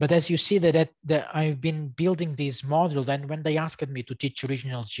 But as you see that I've been building this module, then when they asked me to teach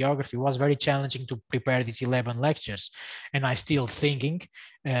regional geography, it was very challenging to prepare these 11 lectures. And I still thinking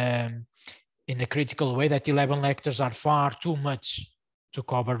in a critical way that 11 lectures are far too much to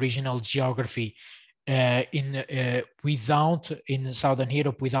cover regional geography in Southern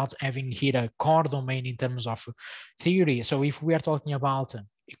Europe without having here a core domain in terms of theory. So if we are talking about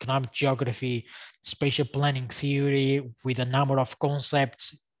economic geography, spatial planning theory, with a number of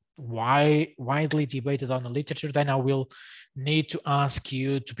concepts widely debated on the literature, then I will need to ask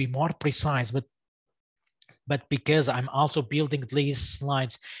you to be more precise. But because I'm also building these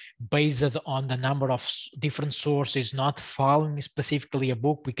slides based on the number of different sources, not following specifically a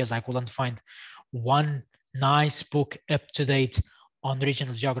book, because I couldn't find one nice book up to date on the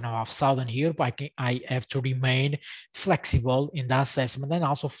regional geography of Southern Europe, I have to remain flexible in the assessment, and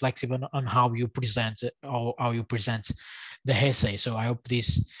also flexible on how you present the essay. So I hope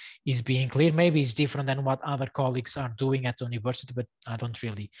this is being clear. Maybe it's different than what other colleagues are doing at the university, but I don't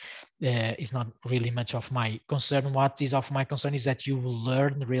really, it's not really much of my concern. What is of my concern is that you will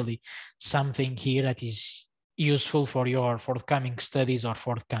learn really something here that is useful for your forthcoming studies or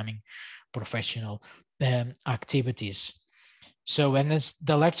forthcoming professional activities. So, and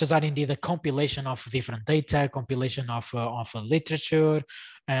the lectures are indeed a compilation of different data, compilation of literature,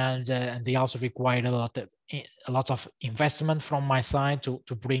 and they also require a lot of investment from my side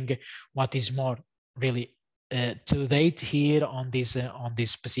to bring what is more really to date here on these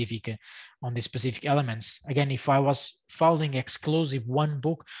specific elements. Again, if I was following exclusive one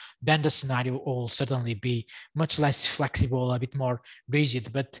book, then the scenario will certainly be much less flexible, a bit more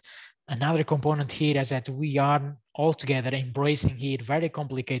rigid. But another component here is that we are altogether embracing here very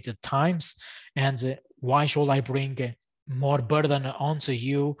complicated times, and why should I bring more burden onto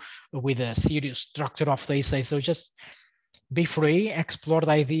you with a serious structure of the essay? So just be free, explore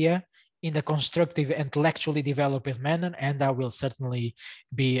the idea in a constructive, intellectually developed manner, and I will certainly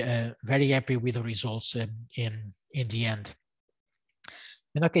be very happy with the results in the end.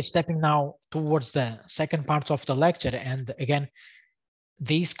 And okay, stepping now towards the second part of the lecture, and again,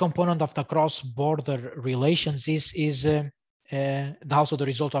 this component of the cross-border relations is also the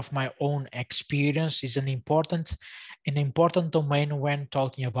result of my own experience. Is an important domain when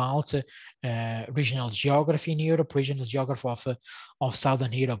talking about regional geography in Europe, regional geography of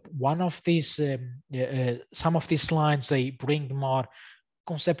Southern Europe. One of these, some of these slides, they bring more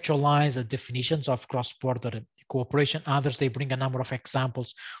conceptualized definitions of cross-border cooperation. Others, they bring a number of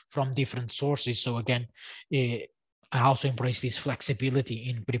examples from different sources. So again, I also embrace this flexibility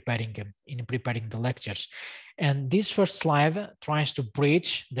in preparing the lectures. And this first slide tries to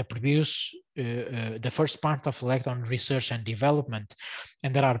bridge the previous, the first part of the lecture on research and development.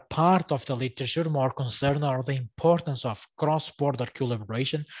 And there are part of the literature more concerned on the importance of cross-border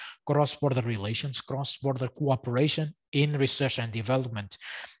collaboration, cross-border relations, cross-border cooperation in research and development.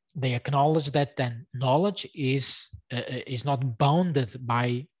 They acknowledge that then knowledge is not bounded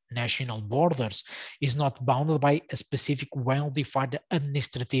by national borders, is not bounded by a specific well-defined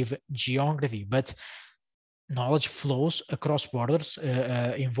administrative geography, but knowledge flows across borders,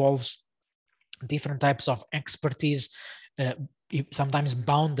 involves different types of expertise, sometimes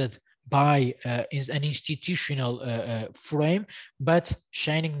bounded by an institutional frame, but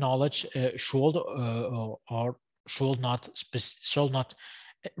sharing knowledge should not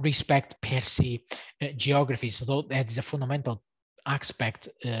respect per se geography. So that is a fundamental aspect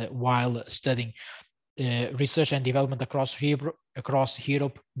while studying research and development across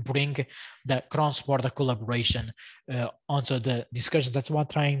Europe, bring the cross-border collaboration onto the discussion. That's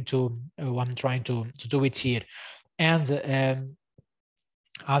what I'm trying to do it here. And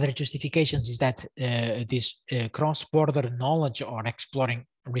other justifications is that this cross-border knowledge or exploring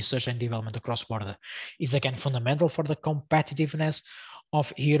research and development across border is again fundamental for the competitiveness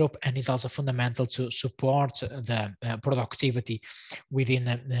of Europe, and is also fundamental to support the productivity within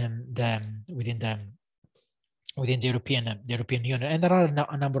the European Union. And there are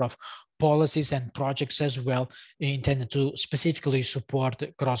a number of policies and projects as well intended to specifically support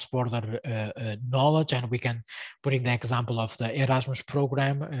cross-border knowledge, and we can bring the example of the Erasmus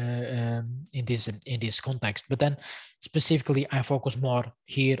program in this context. But then specifically, I focus more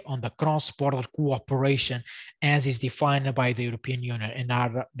here on the cross-border cooperation as is defined by the European Union, and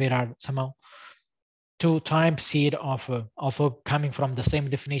there are somehow two types here of, although coming from the same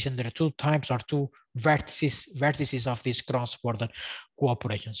definition, there are two types or two vertices of this cross-border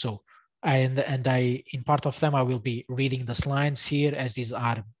cooperation. So, and I, in part of them, I will be reading the slides here as these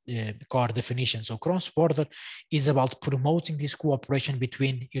are core definitions. So cross-border is about promoting this cooperation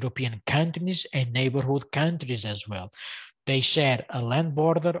between European countries and neighborhood countries as well. They share a land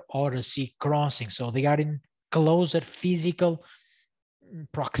border or a sea crossing. So they are in closer physical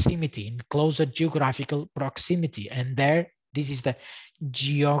proximity, in closer geographical proximity, and there this is the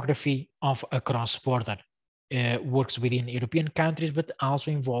geography of a cross-border. Works within European countries, but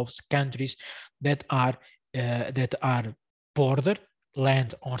also involves countries that are border,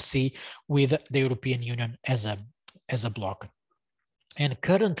 land or sea, with the European Union as a bloc. And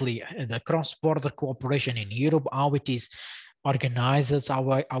currently, the cross-border cooperation in Europe, how it is organized,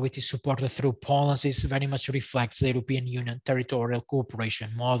 how it is supported through policies, very much reflects the European Union territorial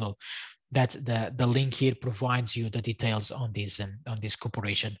cooperation model. That the link here provides you the details on this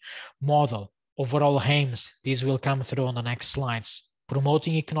cooperation model. Overall aims, these will come through on the next slides.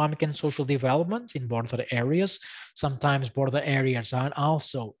 Promoting economic and social development in border areas. Sometimes border areas are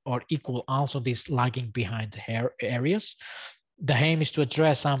also, or equal also, these lagging behind areas. The aim is to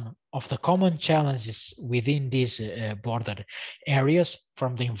address some of the common challenges within these border areas,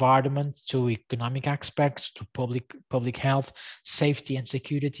 from the environment to economic aspects to public health, safety and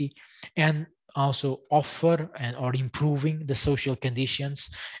security, and also offer or improving the social conditions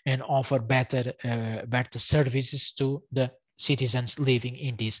and offer better services to the citizens living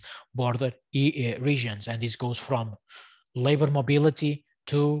in these border regions. And this goes from labor mobility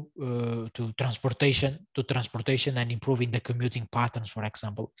to transportation and improving the commuting patterns, for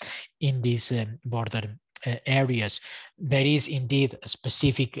example, in these border areas. There is indeed a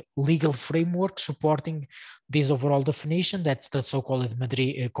specific legal framework supporting this overall definition. That's the so-called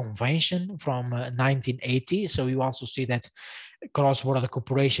Madrid Convention from 1980. So you also see that cross-border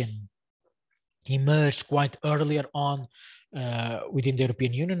cooperation emerged quite earlier on within the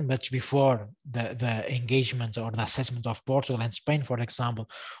European Union, much before the engagement or the assessment of Portugal and Spain, for example,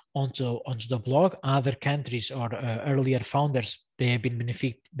 onto the bloc. Other countries or earlier founders, they have been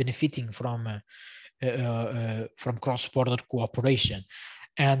benefiting from cross-border cooperation.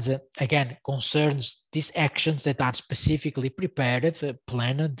 And again, concerns these actions that are specifically prepared,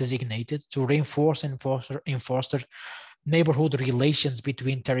 planned, designated to reinforce and foster neighborhood relations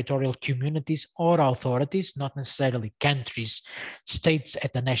between territorial communities or authorities, not necessarily countries, states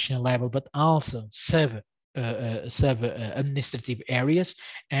at the national level, but also sub-administrative areas,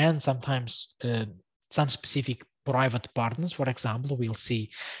 and sometimes some specific private partners. For example, we'll see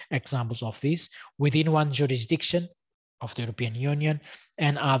examples of this within one jurisdiction of the European Union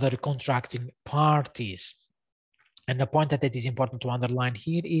and other contracting parties. And the point that it is important to underline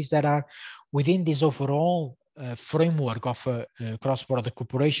here is that within this overall framework of cross-border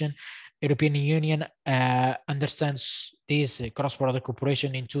cooperation, European Union understands this cross-border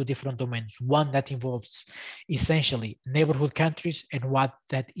cooperation in two different domains. One that involves essentially neighborhood countries, and what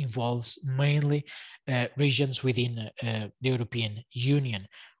that involves mainly regions within the European Union.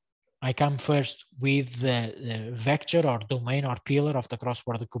 I come first with the vector or domain or pillar of the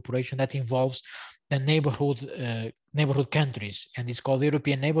cross-border cooperation that involves the neighborhood countries, and it's called the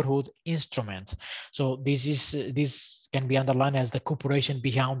European Neighborhood Instrument. So this can be underlined as the cooperation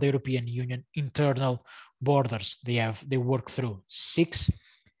beyond the European Union internal borders. They work through 6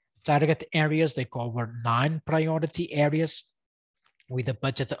 target areas. They cover 9 priority areas with a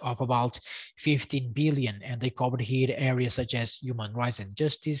budget of about 15 billion. And they cover here areas such as human rights and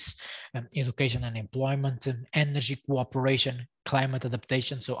justice, education and employment, energy cooperation, climate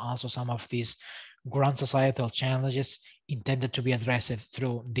adaptation. So also some of these grand societal challenges intended to be addressed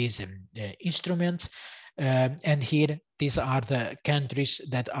through this instrument. And here, these are the countries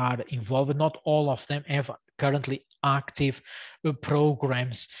that are involved. Not all of them have currently active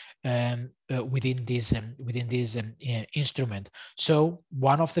programs within this instrument. So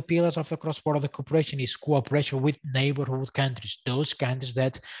one of the pillars of the cross-border cooperation is cooperation with neighborhood countries, those countries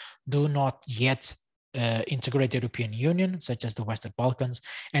that do not yet integrate the European Union, such as the Western Balkans,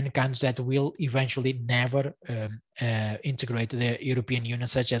 and countries that will eventually never integrate the European Union,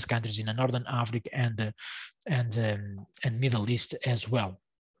 such as countries in Northern Africa and Middle East as well.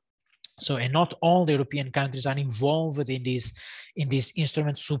 So, and not all the European countries are involved in this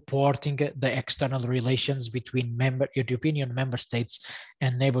instrument, supporting the external relations between European Union member states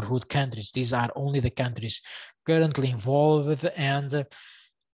and neighborhood countries. These are only the countries currently involved. And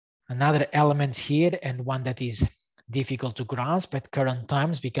another element here, and one that is difficult to grasp at current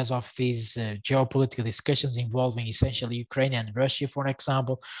times because of these geopolitical discussions involving essentially Ukraine and Russia, for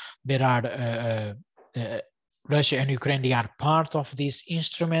example, there are Russia and Ukraine, they are part of this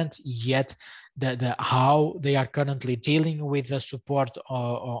instrument, yet how they are currently dealing with the support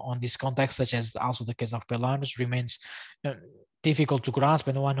on this context, such as also the case of Belarus, remains difficult to grasp.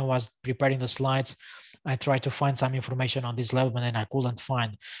 And when I was preparing the slides, I tried to find some information on this level, but then I couldn't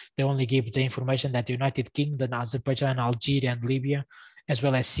find. They only give the information that the United Kingdom, Azerbaijan, Algeria, and Libya, as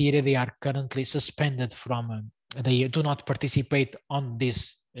well as Syria, they are currently suspended from, they do not participate on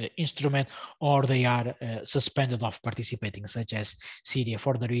this instrument, or they are suspended of participating, such as Syria,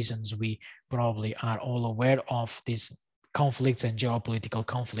 for the reasons we probably are all aware of, these conflicts and geopolitical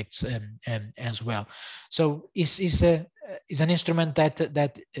conflicts as well. So is an instrument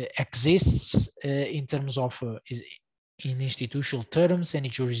that exists in terms of in institutional terms and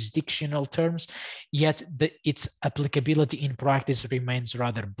in jurisdictional terms, yet its applicability in practice remains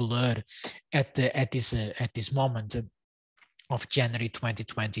rather blurred at this moment of January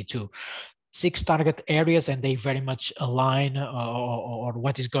 2022. 6 target areas, and they very much align or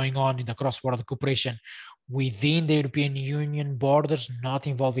what is going on in the cross-border cooperation within the European Union borders, not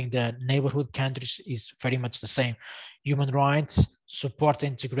involving the neighborhood countries, is very much the same. Human rights, support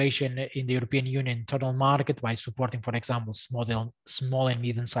integration in the European Union internal market by supporting, for example, small and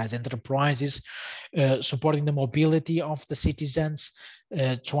medium-sized enterprises, supporting the mobility of the citizens,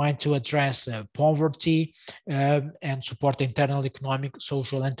 trying to address poverty, and support internal economic,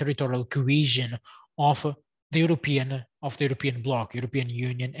 social, and territorial cohesion of the European bloc, European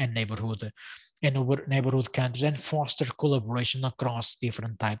Union, and neighborhood countries, and foster collaboration across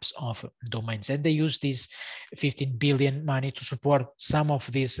different types of domains. And they use this 15 billion money to support some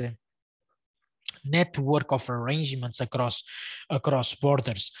of these network of arrangements across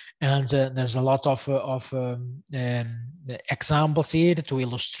borders. And there's a lot of examples here to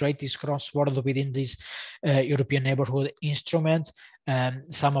illustrate this cross-border within this European neighborhood instrument.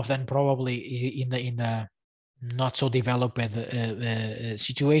 Some of them probably in the not so developed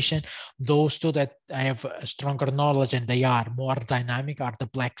situation. Those two that I have a stronger knowledge and they are more dynamic are the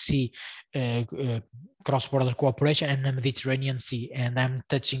Black Sea cross-border cooperation and the Mediterranean Sea. And I'm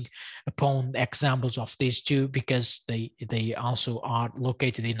touching upon examples of these two because they also are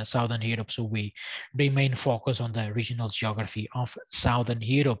located in Southern Europe. So we remain focused on the regional geography of Southern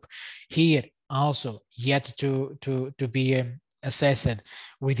Europe. Here also yet to be assessed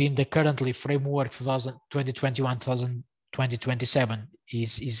within the currently framework 2021-2027 2027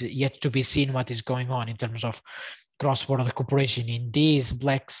 is yet to be seen what is going on in terms of cross-border cooperation in these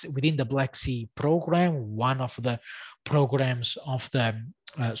within the Black Sea program, one of the programs of the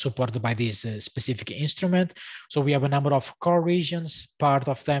supported by this specific instrument. So we have a number of core regions, part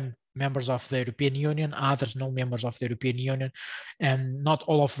of them members of the European Union, others no members of the European Union, and not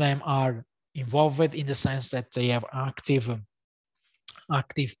all of them are involved in the sense that they have active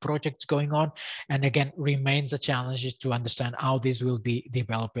projects going on. And again, remains a challenge to understand how this will be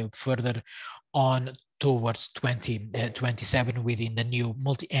developed further on towards 2027 within the new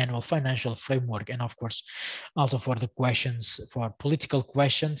multi-annual financial framework. And of course, also for the questions, for political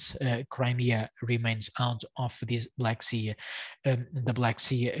questions, Crimea remains out of this Black Sea, the Black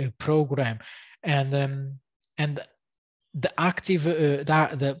Sea program. And the active,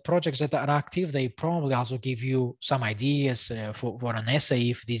 the projects that are active, they probably also give you some ideas for an essay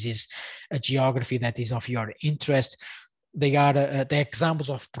if this is a geography that is of your interest. They are the examples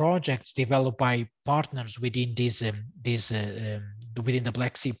of projects developed by partners within within the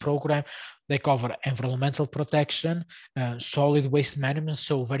Black Sea program. They cover environmental protection, solid waste management,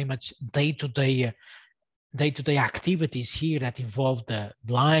 so very much day-to-day activities here that involve the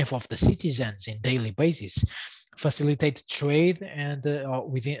life of the citizens in daily basis. Facilitate trade and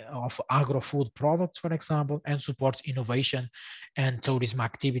of agro-food products, for example, and supports innovation and tourism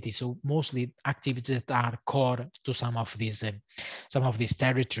activities. So mostly activities that are core to some of these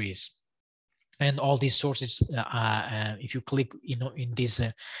territories. And all these sources, if you click in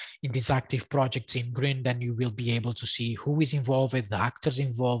these active projects in green, then you will be able to see who is involved, the actors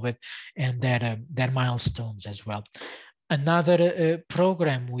involved, and their milestones as well. Another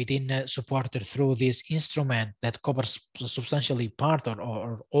program within supported through this instrument that covers substantially part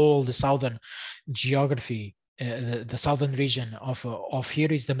or all the southern geography, the southern region of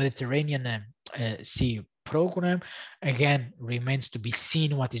here is the Mediterranean Sea program. Again, remains to be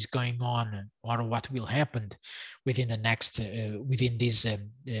seen what is going on or what will happen within the next within this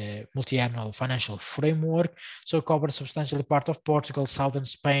multi-annual financial framework. So covers substantially part of Portugal, southern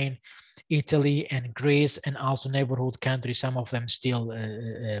Spain, Italy and Greece, and also neighborhood countries, some of them still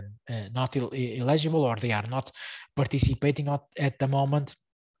not eligible or they are not participating at the moment.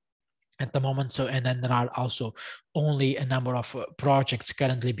 So, and then there are also only a number of projects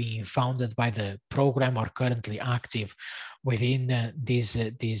currently being funded by the program or currently active within this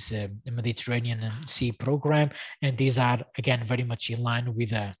Mediterranean Sea program. And these are, again, very much in line with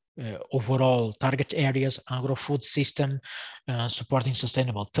the overall target areas, agro-food system, supporting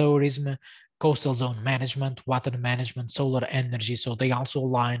sustainable tourism, coastal zone management, water management, solar energy. So they also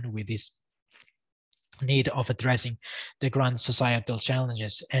align with this need of addressing the grand societal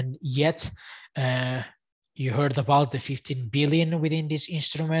challenges. And yet, you heard about the 15 billion within this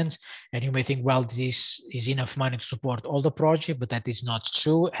instrument, and you may think, well, this is enough money to support all the project, but that is not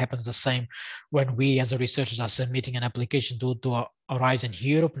true. It happens the same when we as researchers are submitting an application to Horizon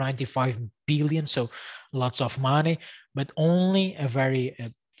Europe, 95 billion, so lots of money, but only a very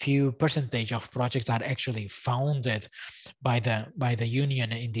few percentage of projects are actually funded by the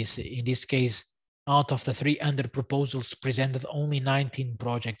union. In this case, out of the 300 proposals presented, only 19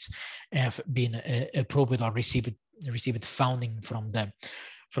 projects have been approved or received funding from the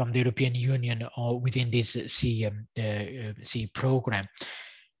European Union or within this C program.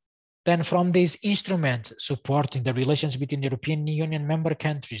 Then from this instrument supporting the relations between the European Union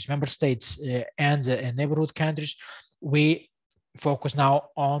member states and neighborhood countries, we focus now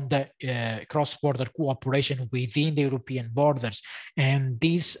on the cross-border cooperation within the European borders. And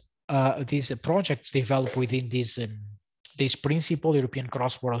these projects developed within this principle, European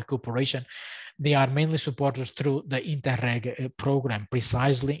cross-border cooperation, they are mainly supported through the Interreg program,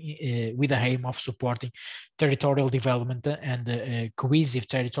 precisely with the aim of supporting territorial development and cohesive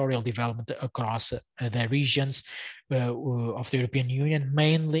territorial development across the regions of the European Union,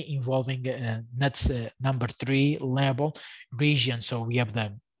 mainly involving NUTS number 3 level regions. So we have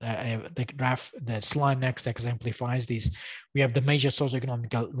the graph, the slide next exemplifies this. We have the major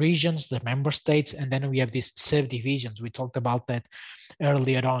socioeconomic regions, the member states, and then we have these subdivisions. We talked about that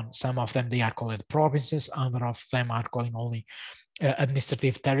earlier on. Some of them, they are called provinces, other of them are calling only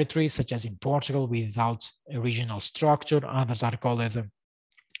administrative territories, such as in Portugal, without a regional structure. Others are called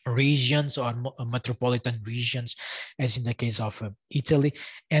regions or metropolitan regions, as in the case of Italy.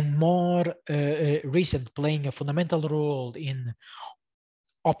 And more recent, playing a fundamental role in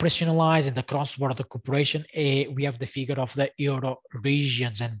operationalizing the cross-border cooperation, we have the figure of the Euro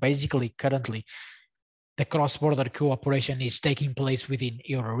regions. And basically, currently, the cross-border cooperation is taking place within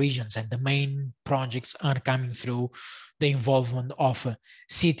Euro regions, and the main projects are coming through the involvement of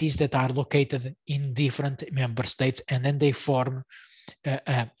cities that are located in different member states, and then they form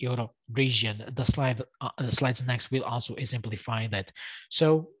Euro region. The slides next will also exemplify that.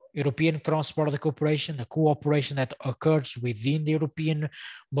 So European cross-border cooperation, the cooperation that occurs within the European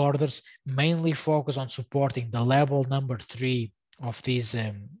borders, mainly focus on supporting the level number 3 of these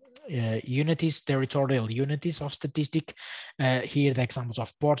unities, territorial unities of statistic. Here the examples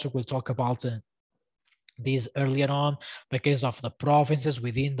of Portugal, we'll talk about this earlier on, the case of the provinces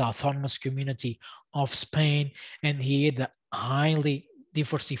within the autonomous community of Spain, and here the highly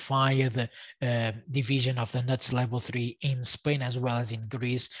diversified division of the NUTS level 3 in Spain as well as in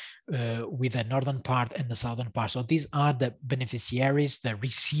Greece, with the northern part and the southern part. So these are the beneficiaries, the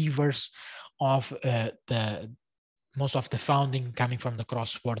receivers of the most of the funding coming from the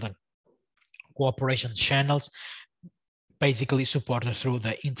cross-border cooperation channels, basically supported through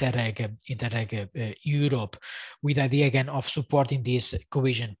the Interreg Europe, with the idea again of supporting this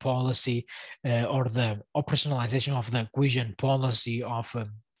cohesion policy or the operationalization of the cohesion policy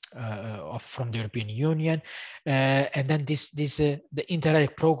from the European Union. And then the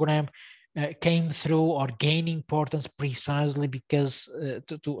Interreg program came through or gained importance precisely because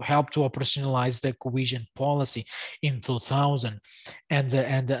to help to operationalize the cohesion policy in 2000, and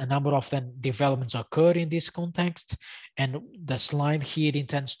a number of then developments occur in this context. And the slide here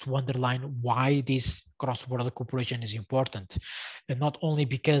intends to underline why this cross-border cooperation is important, and not only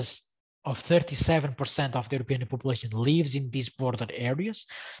because of 37% of the European population lives in these border areas,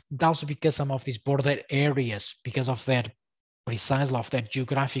 but also because some of these border areas, because of their precisely of their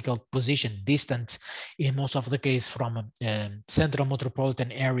geographical position, distant in most of the case from central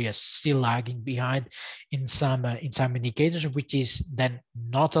metropolitan areas, still lagging behind in some indicators, which is then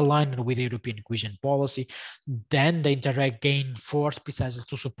not aligned with the European cohesion policy. Then the Interreg gained force precisely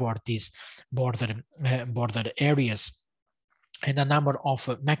to support these border areas. And a number of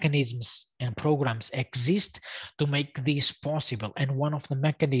mechanisms and programs exist to make this possible. And one of the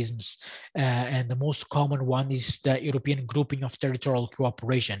mechanisms, and the most common one, is the European grouping of territorial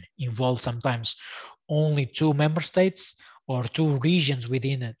cooperation, involves sometimes only 2 member states or 2 regions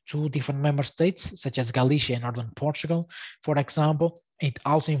within 2 different member states, such as Galicia and Northern Portugal, for example. It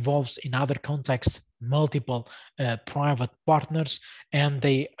also involves, in other contexts, multiple private partners, and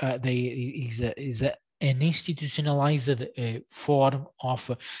is an institutionalized form of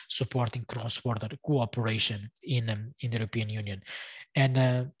supporting cross-border cooperation in the European Union.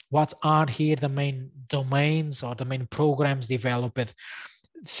 And what are here the main domains or the main programs developed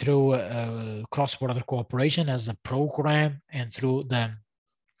through cross-border cooperation as a program and through the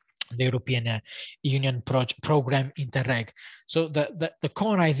European Union program Interreg? So the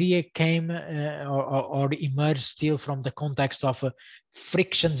core idea came or emerged still from the context of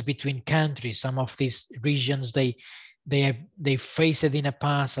frictions between countries. Some of these regions, they faced in the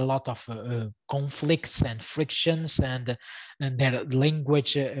past a lot of conflicts and frictions, and their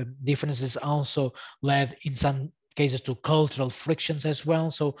language differences also led in some cases to cultural frictions as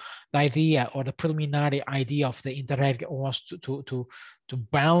well. So the idea, or the preliminary idea of the Interreg, was to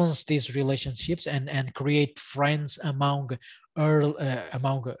balance these relationships and create friends among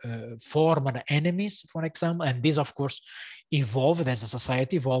former enemies, for example. And this, of course, evolved as a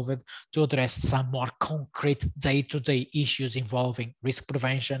society, evolved to address some more concrete day-to-day issues involving risk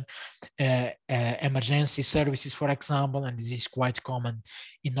prevention, emergency services, for example, and this is quite common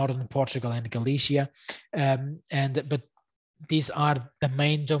in Northern Portugal and Galicia. But these are the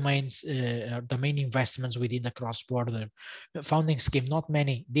main domains, the main investments within the cross-border funding scheme. Not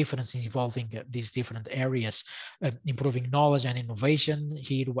many differences involving these different areas. Improving knowledge and innovation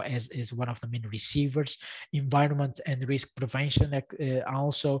here is one of the main receivers. Environment and risk prevention,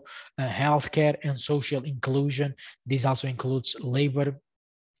 also healthcare and social inclusion. This also includes labor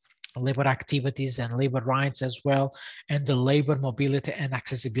activities and labor rights as well, and the labor mobility and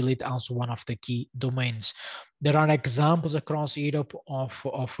accessibility, also one of the key domains. There are examples across Europe of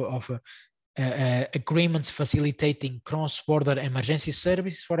agreements facilitating cross-border emergency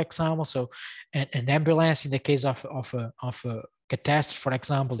services, for example. So an ambulance, in the case of catastrophe, for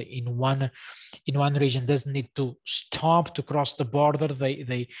example, in one region, doesn't need to stop to cross the border.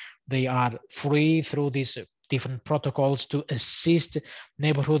 They are free through these different protocols to assist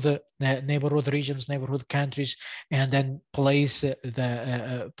neighborhood regions, neighborhood countries, and then place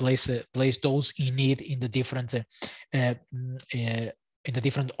those in need in the different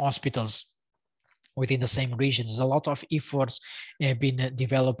hospitals within the same regions. A lot of efforts have been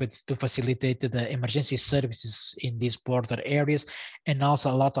developed to facilitate the emergency services in these border areas, and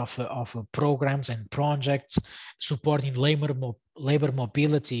also a lot of programs and projects supporting labor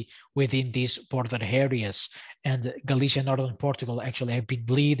mobility within these border areas. And Galicia and Northern Portugal actually have been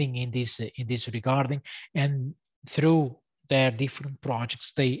leading in this regarding, and through their different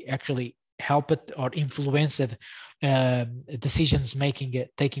projects, they actually helped or influenced decisions making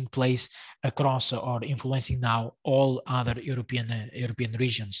taking place across or influencing now all other European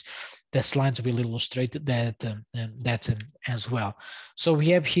regions. The slides will illustrate that as well. So we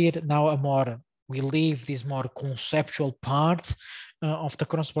have here now we leave this more conceptual part of the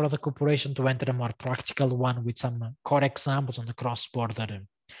cross-border cooperation to enter a more practical one with some core examples on the cross-border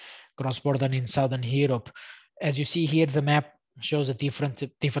in Southern Europe. As you see here, the map shows the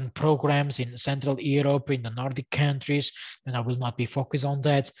different programs in Central Europe, in the Nordic countries, and I will not be focused on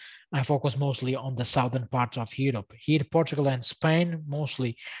that. I focus mostly on the southern part of Europe. Here, Portugal and Spain,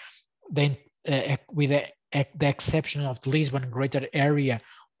 mostly, then with the exception of the Lisbon greater area,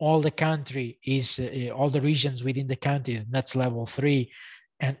 all the country is, all the regions within the country, that's level 3,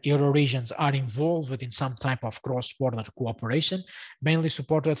 and Euro regions are involved within some type of cross-border cooperation, mainly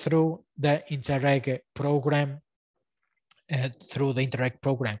supported through the Interreg program.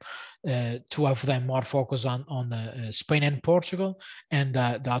 Two of them more focused on Spain and Portugal, and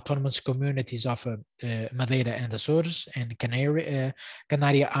the autonomous communities of Madeira and Azores and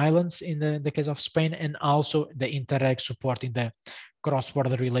Canary Islands in the case of Spain, and also the Interreg supporting the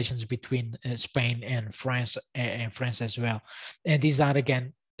cross-border relations between Spain and France as well. And these are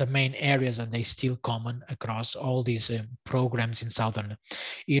again the main areas, and they still common across all these programs in Southern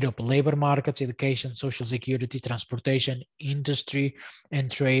Europe: labor markets, education, social security, transportation, industry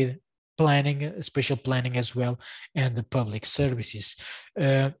and trade, planning, spatial planning as well, and the public services.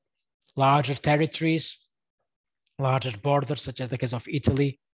 Larger territories, larger borders, such as the case of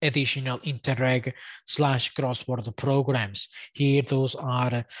Italy, additional Interreg / cross-border programs. Here, these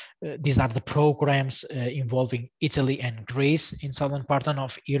are the programs involving Italy and Greece in southern part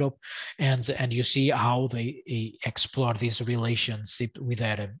of Europe, and you see how they explore this relationship with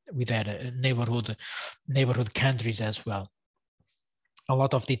their neighborhood countries as well. A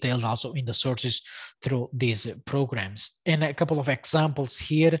lot of details also in the sources through these programs, and a couple of examples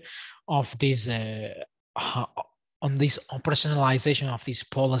here of these on this operationalization of these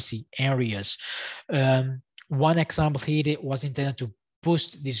policy areas. One example here was intended to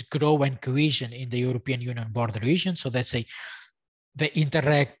boost this growth and cohesion in the European Union border region. So that's the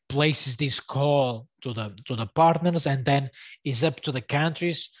Interreg places this call to the partners, and then is up to the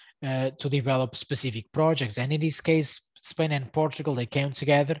countries to develop specific projects. And in this case, Spain and Portugal, they came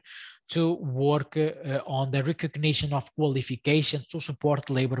together to work on the recognition of qualifications to support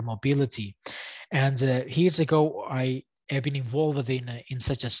labor mobility. And years ago, I have been involved in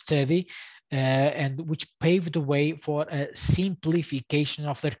such a study, and which paved the way for a simplification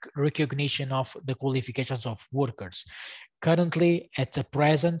of the recognition of the qualifications of workers. Currently, at the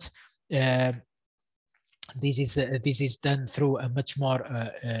present, this is done through a much more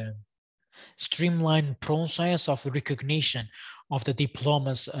streamlined process of recognition of the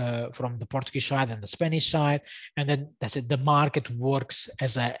diplomas from the Portuguese side and the Spanish side, and then that's it. The market works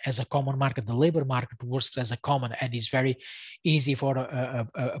as a common market. The labor market works as a common, and it's very easy for a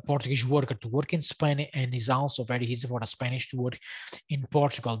Portuguese worker to work in Spain, and is also very easy for a Spanish to work in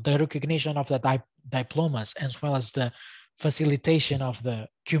Portugal. The recognition of the diplomas, as well as the facilitation of the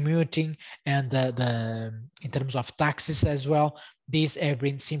commuting and in terms of taxes as well, these have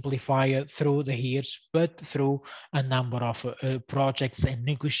been simplified through the years, but through a number of projects and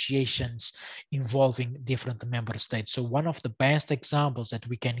negotiations involving different member states. So one of the best examples that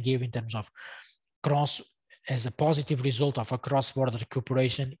we can give in terms of as a positive result of a cross-border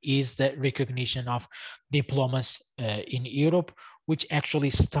cooperation is the recognition of diplomas in Europe, which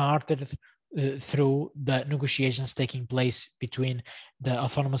actually started through the negotiations taking place between the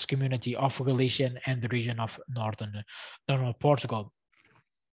autonomous community of Galicia and the region of northern Portugal.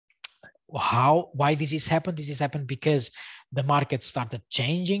 Why this has happened? This has happened because the market started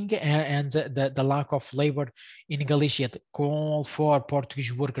changing, and the lack of labor in Galicia called for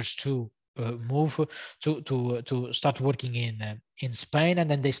Portuguese workers to move to start working in Spain, and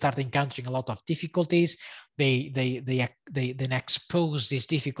then they start encountering a lot of difficulties. They then expose these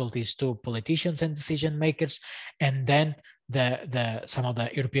difficulties to politicians and decision makers, and then some of the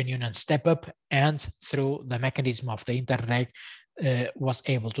European Union step up, and through the mechanism of the Interreg was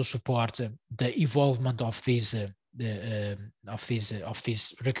able to support the evolvement of these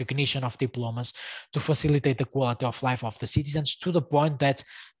recognition of diplomas to facilitate the quality of life of the citizens, to the point that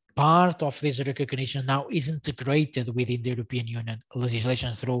part of this recognition now is integrated within the European Union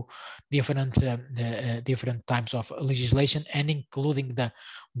legislation through different different types of legislation, and including the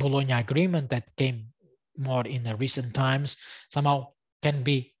Bologna Agreement that came more in the recent times, somehow can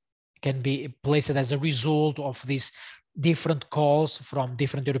be placed as a result of these different calls from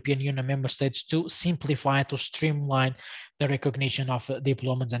different European Union member states to simplify, to streamline the recognition of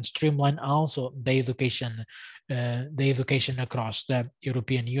diplomas and streamline also the education across the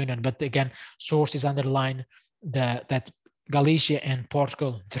European Union. But again, sources underline that Galicia and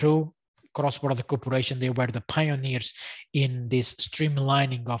Portugal, through cross-border cooperation, they were the pioneers in this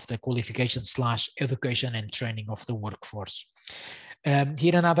streamlining of the qualification / education and training of the workforce.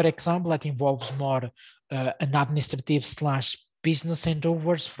 Here another example that involves more an administrative / business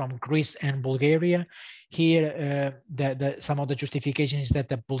endeavors from Greece and Bulgaria. Here, some of the justification is that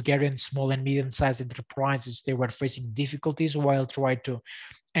the Bulgarian small and medium-sized enterprises, they were facing difficulties while trying to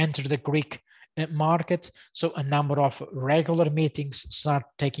enter the Greek market. So a number of regular meetings start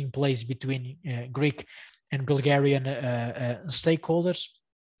taking place between Greek and Bulgarian stakeholders,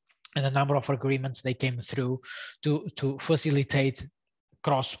 and a number of agreements they came through to facilitate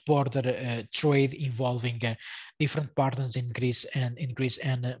cross-border trade involving different partners in Greece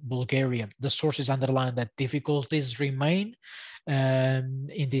and Bulgaria. The sources underline that difficulties remain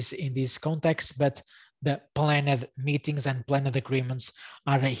in this context, but the planned meetings and planned agreements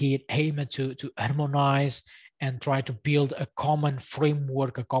are here aimed to harmonize and try to build a common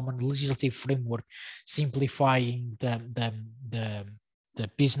framework, a common legislative framework, simplifying the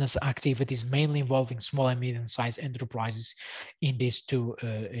business activities, mainly involving small and medium-sized enterprises in these two,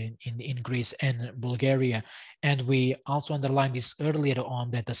 in Greece and Bulgaria. And we also underlined this earlier on,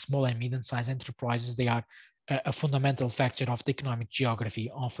 that the small and medium-sized enterprises, they are a fundamental factor of the economic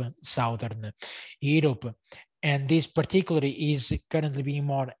geography of Southern Europe. And this particularly is currently being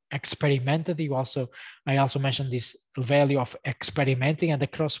more experimented. I also mentioned this value of experimenting, and the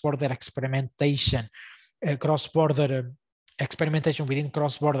cross-border experimentation, cross-border experimentation within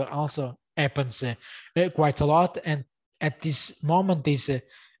cross-border also happens quite a lot. And at this moment, this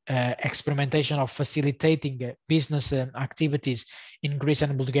experimentation of facilitating business activities in Greece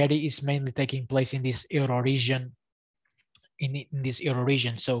and Bulgaria is mainly taking place in this Euro region. In this Euro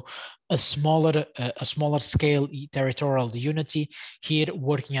region, so a smaller scale territorial unity here,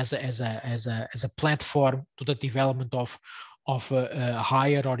 working as a platform to the development of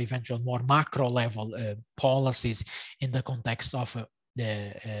higher or eventual more macro level policies in the context of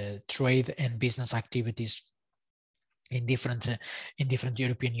the trade and business activities in different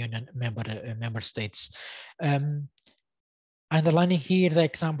European Union member states. Underlining here the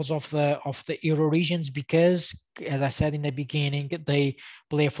examples of the Euro regions, because, as I said in the beginning, they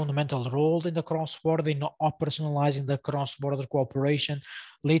play a fundamental role in the cross-border, in operationalizing the cross-border cooperation.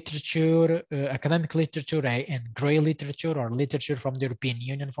 Literature, academic literature, and grey literature, or literature from the European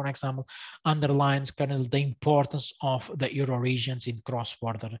Union, for example, underlines currently the importance of the Euro regions in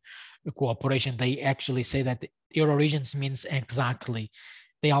cross-border cooperation. They actually say that the Euro regions means exactly,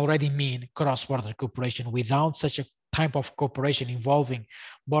 they already mean cross-border cooperation. Without such a type of cooperation involving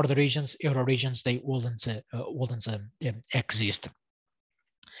border regions, Euro regions, they wouldn't exist.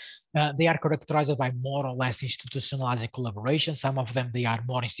 They are characterized by more or less institutionalized collaboration. Some of them, they are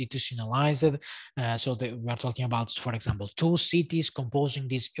more institutionalized. So we are talking about, for example, 2 cities composing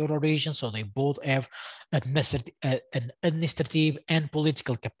this Euro region. So they both have an administrative and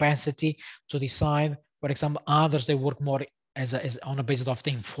political capacity to decide. For example, others, they work more as on a basis of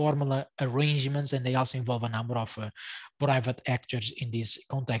the informal arrangements, and they also involve a number of private actors in this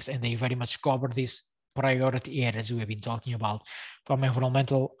context, and they very much cover these priority areas we have been talking about, from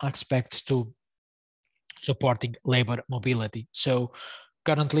environmental aspects to supporting labor mobility. So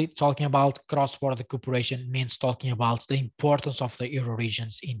currently, talking about cross-border cooperation means talking about the importance of the Euro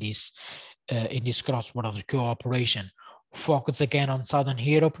regions in this cross-border cooperation. Focus again on Southern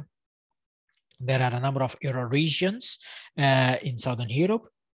Europe. There are a number of Euro regions in Southern Europe,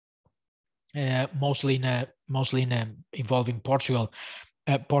 mostly involving Portugal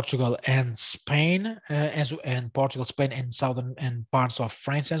and Spain, and Portugal, Spain, and southern and parts of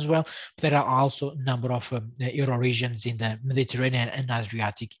France as well. But there are also a number of Euro regions in the Mediterranean and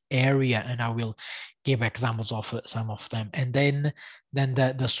Adriatic area, and I will give examples of some of them. And then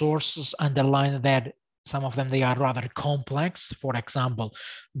the sources underline that some of them, they are rather complex. For example,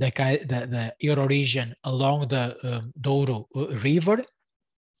 the Euro region along the Douro River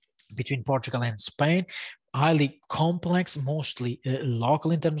between Portugal and Spain, highly complex, mostly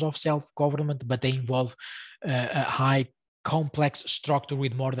local in terms of self-government, but they involve a high complex structure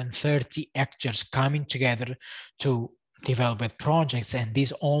with more than 30 actors coming together to developed projects, and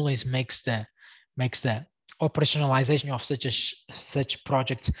this always makes the operationalization of such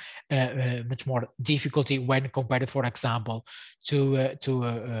projects much more difficulty when compared, for example, to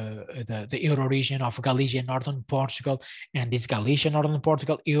the Euro region of Galicia, northern Portugal. And this Galicia, northern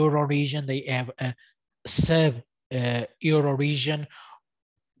Portugal, Euro region, they have a sub Euro region,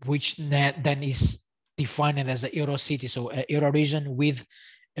 which then is defined as the Euro city. So a Euro region with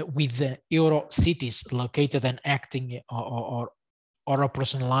the Euro cities located and acting or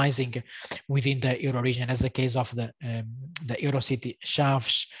operationalizing within the Euro region, as the case of the Euro city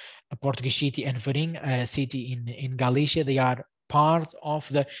Chaves, Portuguese city, and Varim city in Galicia. They are part of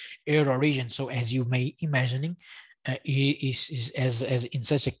the Euro region. So as you may imagining, as in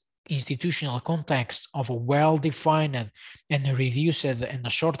such a institutional context of a well-defined and a reduced and a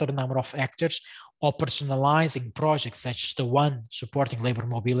shorter number of actors, operationalizing projects such as the one supporting labor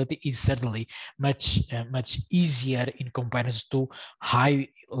mobility is certainly much easier in comparison to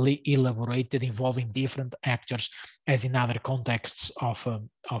highly elaborated, involving different actors, as in other contexts of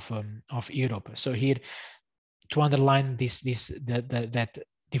Europe. So here, to underline that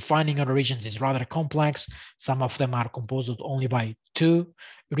defining our regions is rather complex. Some of them are composed only by 2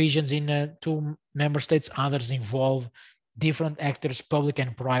 regions in 2 member states. Others involve different actors, public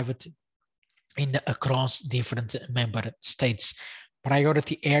and private, across different member states.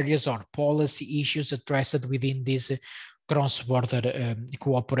 Priority areas or policy issues addressed within this cross-border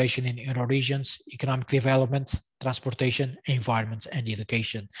cooperation in Euro regions: economic development, transportation, environment, and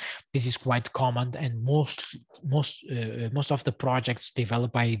education. This is quite common, and most of the projects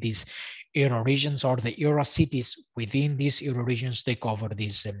developed by these Euro regions or the Euro cities within these Euro regions, they cover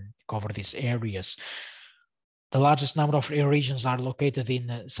these areas. The largest number of Euro regions are located in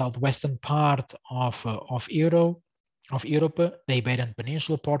the southwestern part of Europe, the Iberian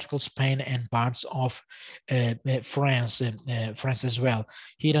Peninsula, Portugal, Spain, and parts of France as well.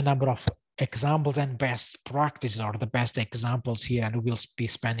 Here a number of examples and best practices, or the best examples here, and we'll be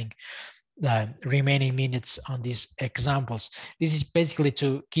spending the remaining minutes on these examples. This is basically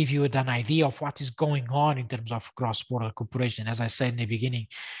to give you an idea of what is going on in terms of cross-border cooperation. As I said in the beginning,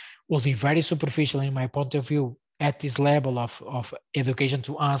 will be very superficial in my point of view at this level of education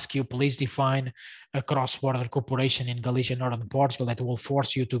to ask you, please define a cross-border cooperation in Galicia, northern Portugal. That will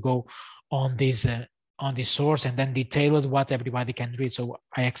force you to go on this source and then detail it what everybody can read. So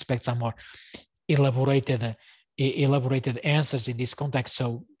I expect some more elaborated answers in this context.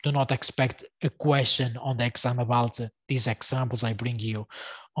 So do not expect a question on the exam about these examples I bring you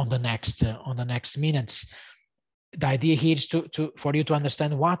on the next minutes. The idea here is for you to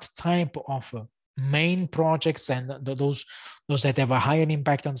understand what type of main projects and those that have a higher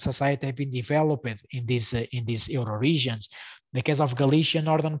impact on society have been developed in these Euro regions. In the case of Galicia,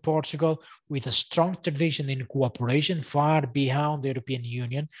 northern Portugal, with a strong tradition in cooperation far beyond the European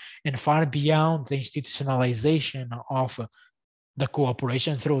Union and far beyond the institutionalization of the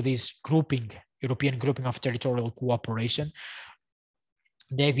cooperation through this European grouping of territorial cooperation.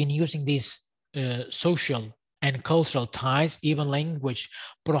 They've been using these social and cultural ties, even language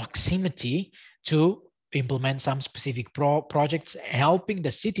proximity, to implement some specific projects helping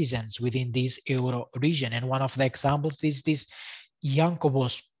the citizens within this Euro region. And one of the examples is this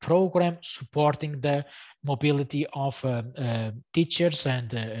Jankobos program supporting the mobility of teachers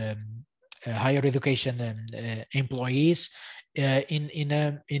and higher education employees in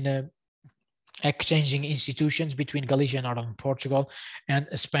exchanging institutions between Galicia and northern Portugal, and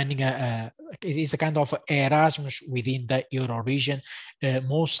spending it is a kind of Erasmus within the Euro region,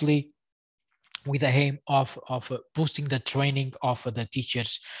 mostly with the aim of boosting the training of the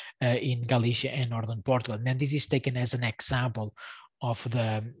teachers in Galicia and northern Portugal. And this is taken as an example of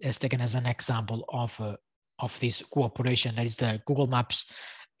this cooperation. There is the Google Maps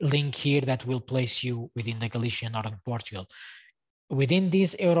link here that will place you within the Galicia and northern Portugal. Within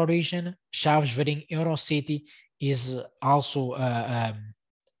this Euro region, Chaves Varim Euro City is also a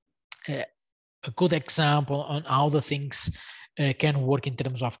good example on how the things can work in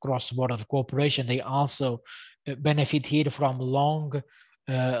terms of cross-border cooperation. They also benefit here from long-term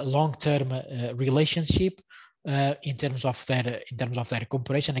relationship in terms of their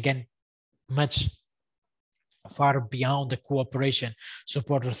cooperation. Again, much far beyond the cooperation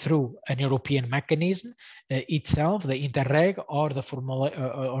supported through an European mechanism itself, the Interreg, or the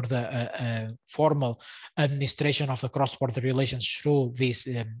formal administration of the cross-border relations through this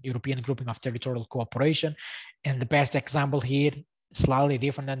European grouping of territorial cooperation. And the best example here, slightly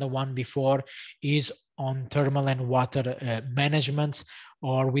different than the one before, is on thermal and water management,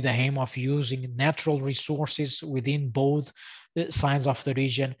 or with the aim of using natural resources within both sides of the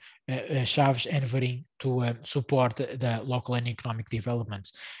region, Chaves and Varim, to support the local and economic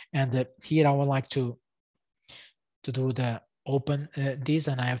developments. And here I would like to do the open this,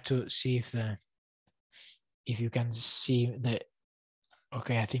 and I have to see if you can see the,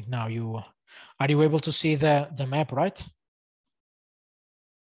 okay, I think now are you able to see the map, right?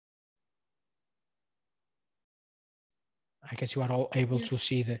 I guess you are all able to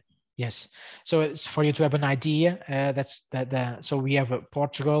see the, yes. So it's for you to have an idea. So we have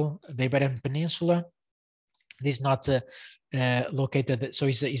Portugal, the Iberian Peninsula. This is not located, so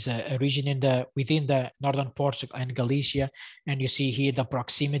it's a region within the northern Portugal and Galicia. And you see here the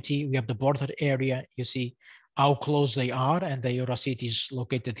proximity. We have the border area. You see how close they are, and the Eurocity is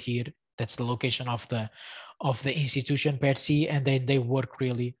located here. That's the location of the institution per se, and then they work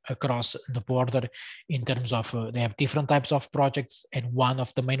really across the border in terms of they have different types of projects, and one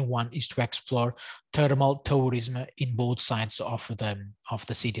of the main one is to explore thermal tourism in both sides of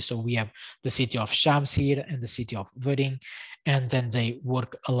the city. So we have the city of Chaves here and the city of Varim, and then they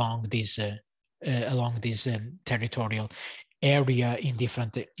work along this territorial area in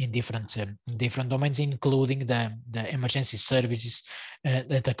different domains, including the emergency services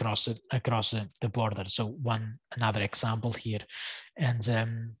that across the border. So another example here, and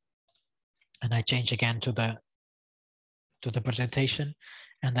I change again to the presentation,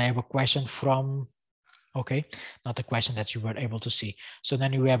 and I have a question from, okay, not a question that you were able to see. So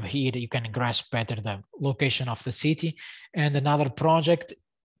then you have here, you can grasp better the location of the city, and another project,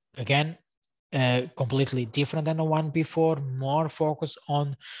 again, completely different than the one before, more focused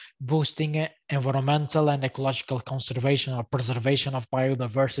on boosting environmental and ecological conservation or preservation of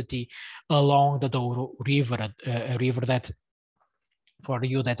biodiversity along the Douro River, a river that, for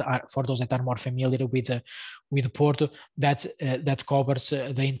those that are more familiar with Porto, that covers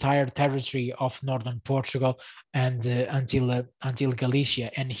the entire territory of northern Portugal and until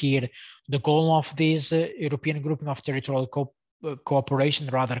Galicia. And here, the goal of this European grouping of territorial cooperation,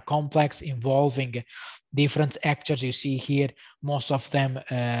 rather complex, involving different actors. You see here, most of them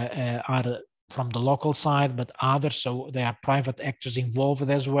are from the local side, but others, so they are private actors involved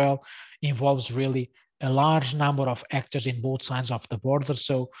as well, involves really a large number of actors in both sides of the border.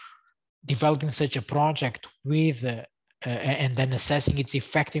 So developing such a project with and then assessing its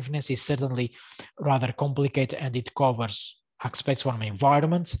effectiveness is certainly rather complicated, and it covers aspects from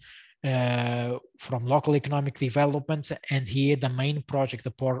environment, from local economic development, and here the main project,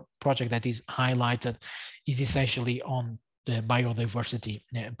 the project that is highlighted, is essentially on the biodiversity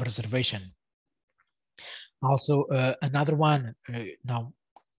preservation. Also, another one, now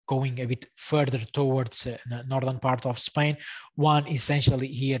going a bit further towards the northern part of Spain, one essentially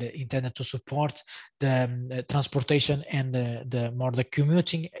here intended to support the transportation and the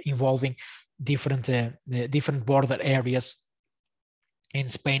commuting, involving different border areas in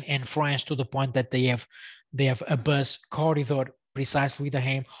Spain and France, to the point that they have a bus corridor precisely with the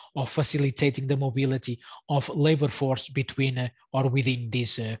aim of facilitating the mobility of labor force between or within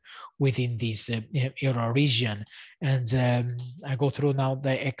this Euro region. And I go through now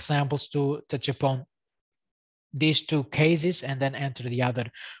the examples to touch upon these two cases and then enter the other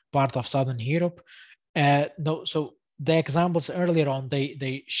part of Southern Europe. So the examples earlier on,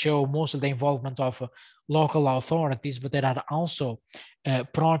 they show most of the involvement of local authorities, but there are also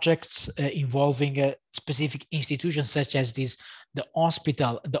projects involving specific institutions, such as this. The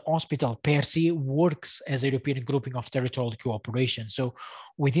hospital per se works as a European grouping of territorial cooperation. So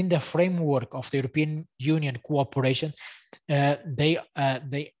within the framework of the European Union cooperation, they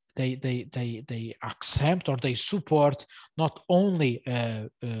accept or they support not only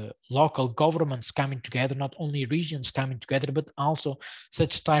local governments coming together, not only regions coming together, but also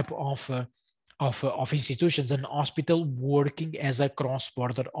such type of institutions and hospital working as a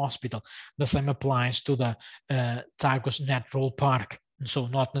cross-border hospital. The same applies to the Tagus Natural Park. And so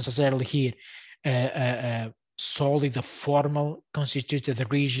not necessarily here solely the formal constituted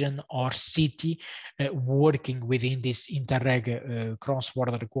region or city working within this Interreg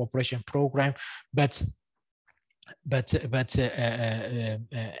cross-border cooperation program, but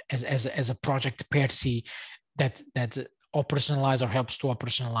as a project per se that operationalize or helps to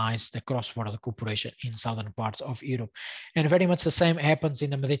operationalize the cross-border cooperation in southern parts of Europe. And very much the same happens in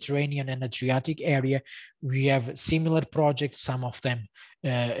the Mediterranean and Adriatic area. We have similar projects, some of them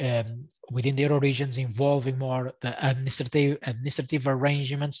within the Euro regions, involving more the administrative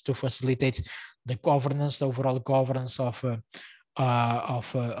arrangements to facilitate the governance, the overall governance of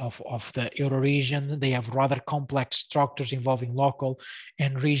of the Euro region. They have rather complex structures involving local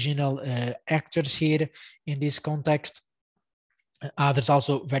and regional actors here in this context. Others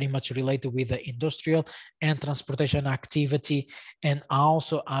also very much related with the industrial and transportation activity, and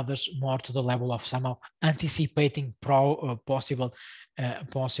also others more to the level of somehow anticipating possible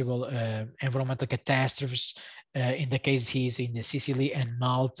environmental catastrophes. In the case he's in Sicily and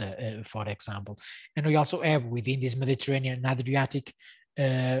Malta, for example. And we also have within this Mediterranean and Adriatic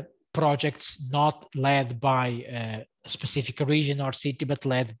projects not led by a specific region or city, but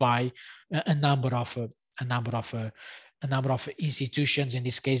led by a number of institutions. In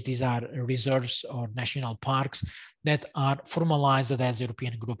this case, these are reserves or national parks that are formalized as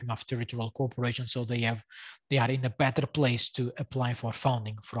European grouping of territorial cooperation. So they are in a better place to apply for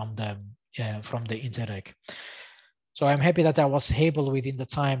funding from the Interreg. So I'm happy that I was able within the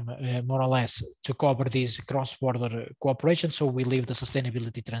time, more or less, to cover this cross-border cooperation. So we leave the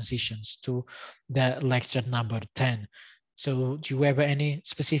sustainability transitions to the lecture number 10. So do you have any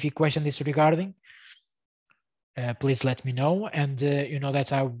specific question regarding? Please let me know. And you know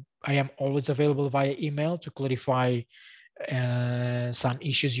that I am always available via email to clarify some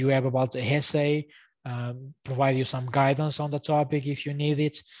issues you have about the essay, provide you some guidance on the topic if you need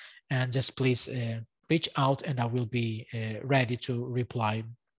it, and just please reach out and I will be ready to reply,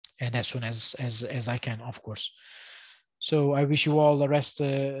 and as soon as I can, of course. So I wish you all the rest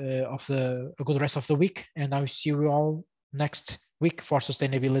a good rest of the week, and I will see you all next week for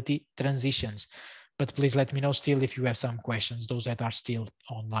sustainability transitions. But please let me know still if you have some questions, those that are still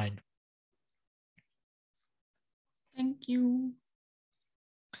online. Thank you.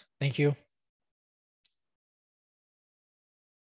 Thank you.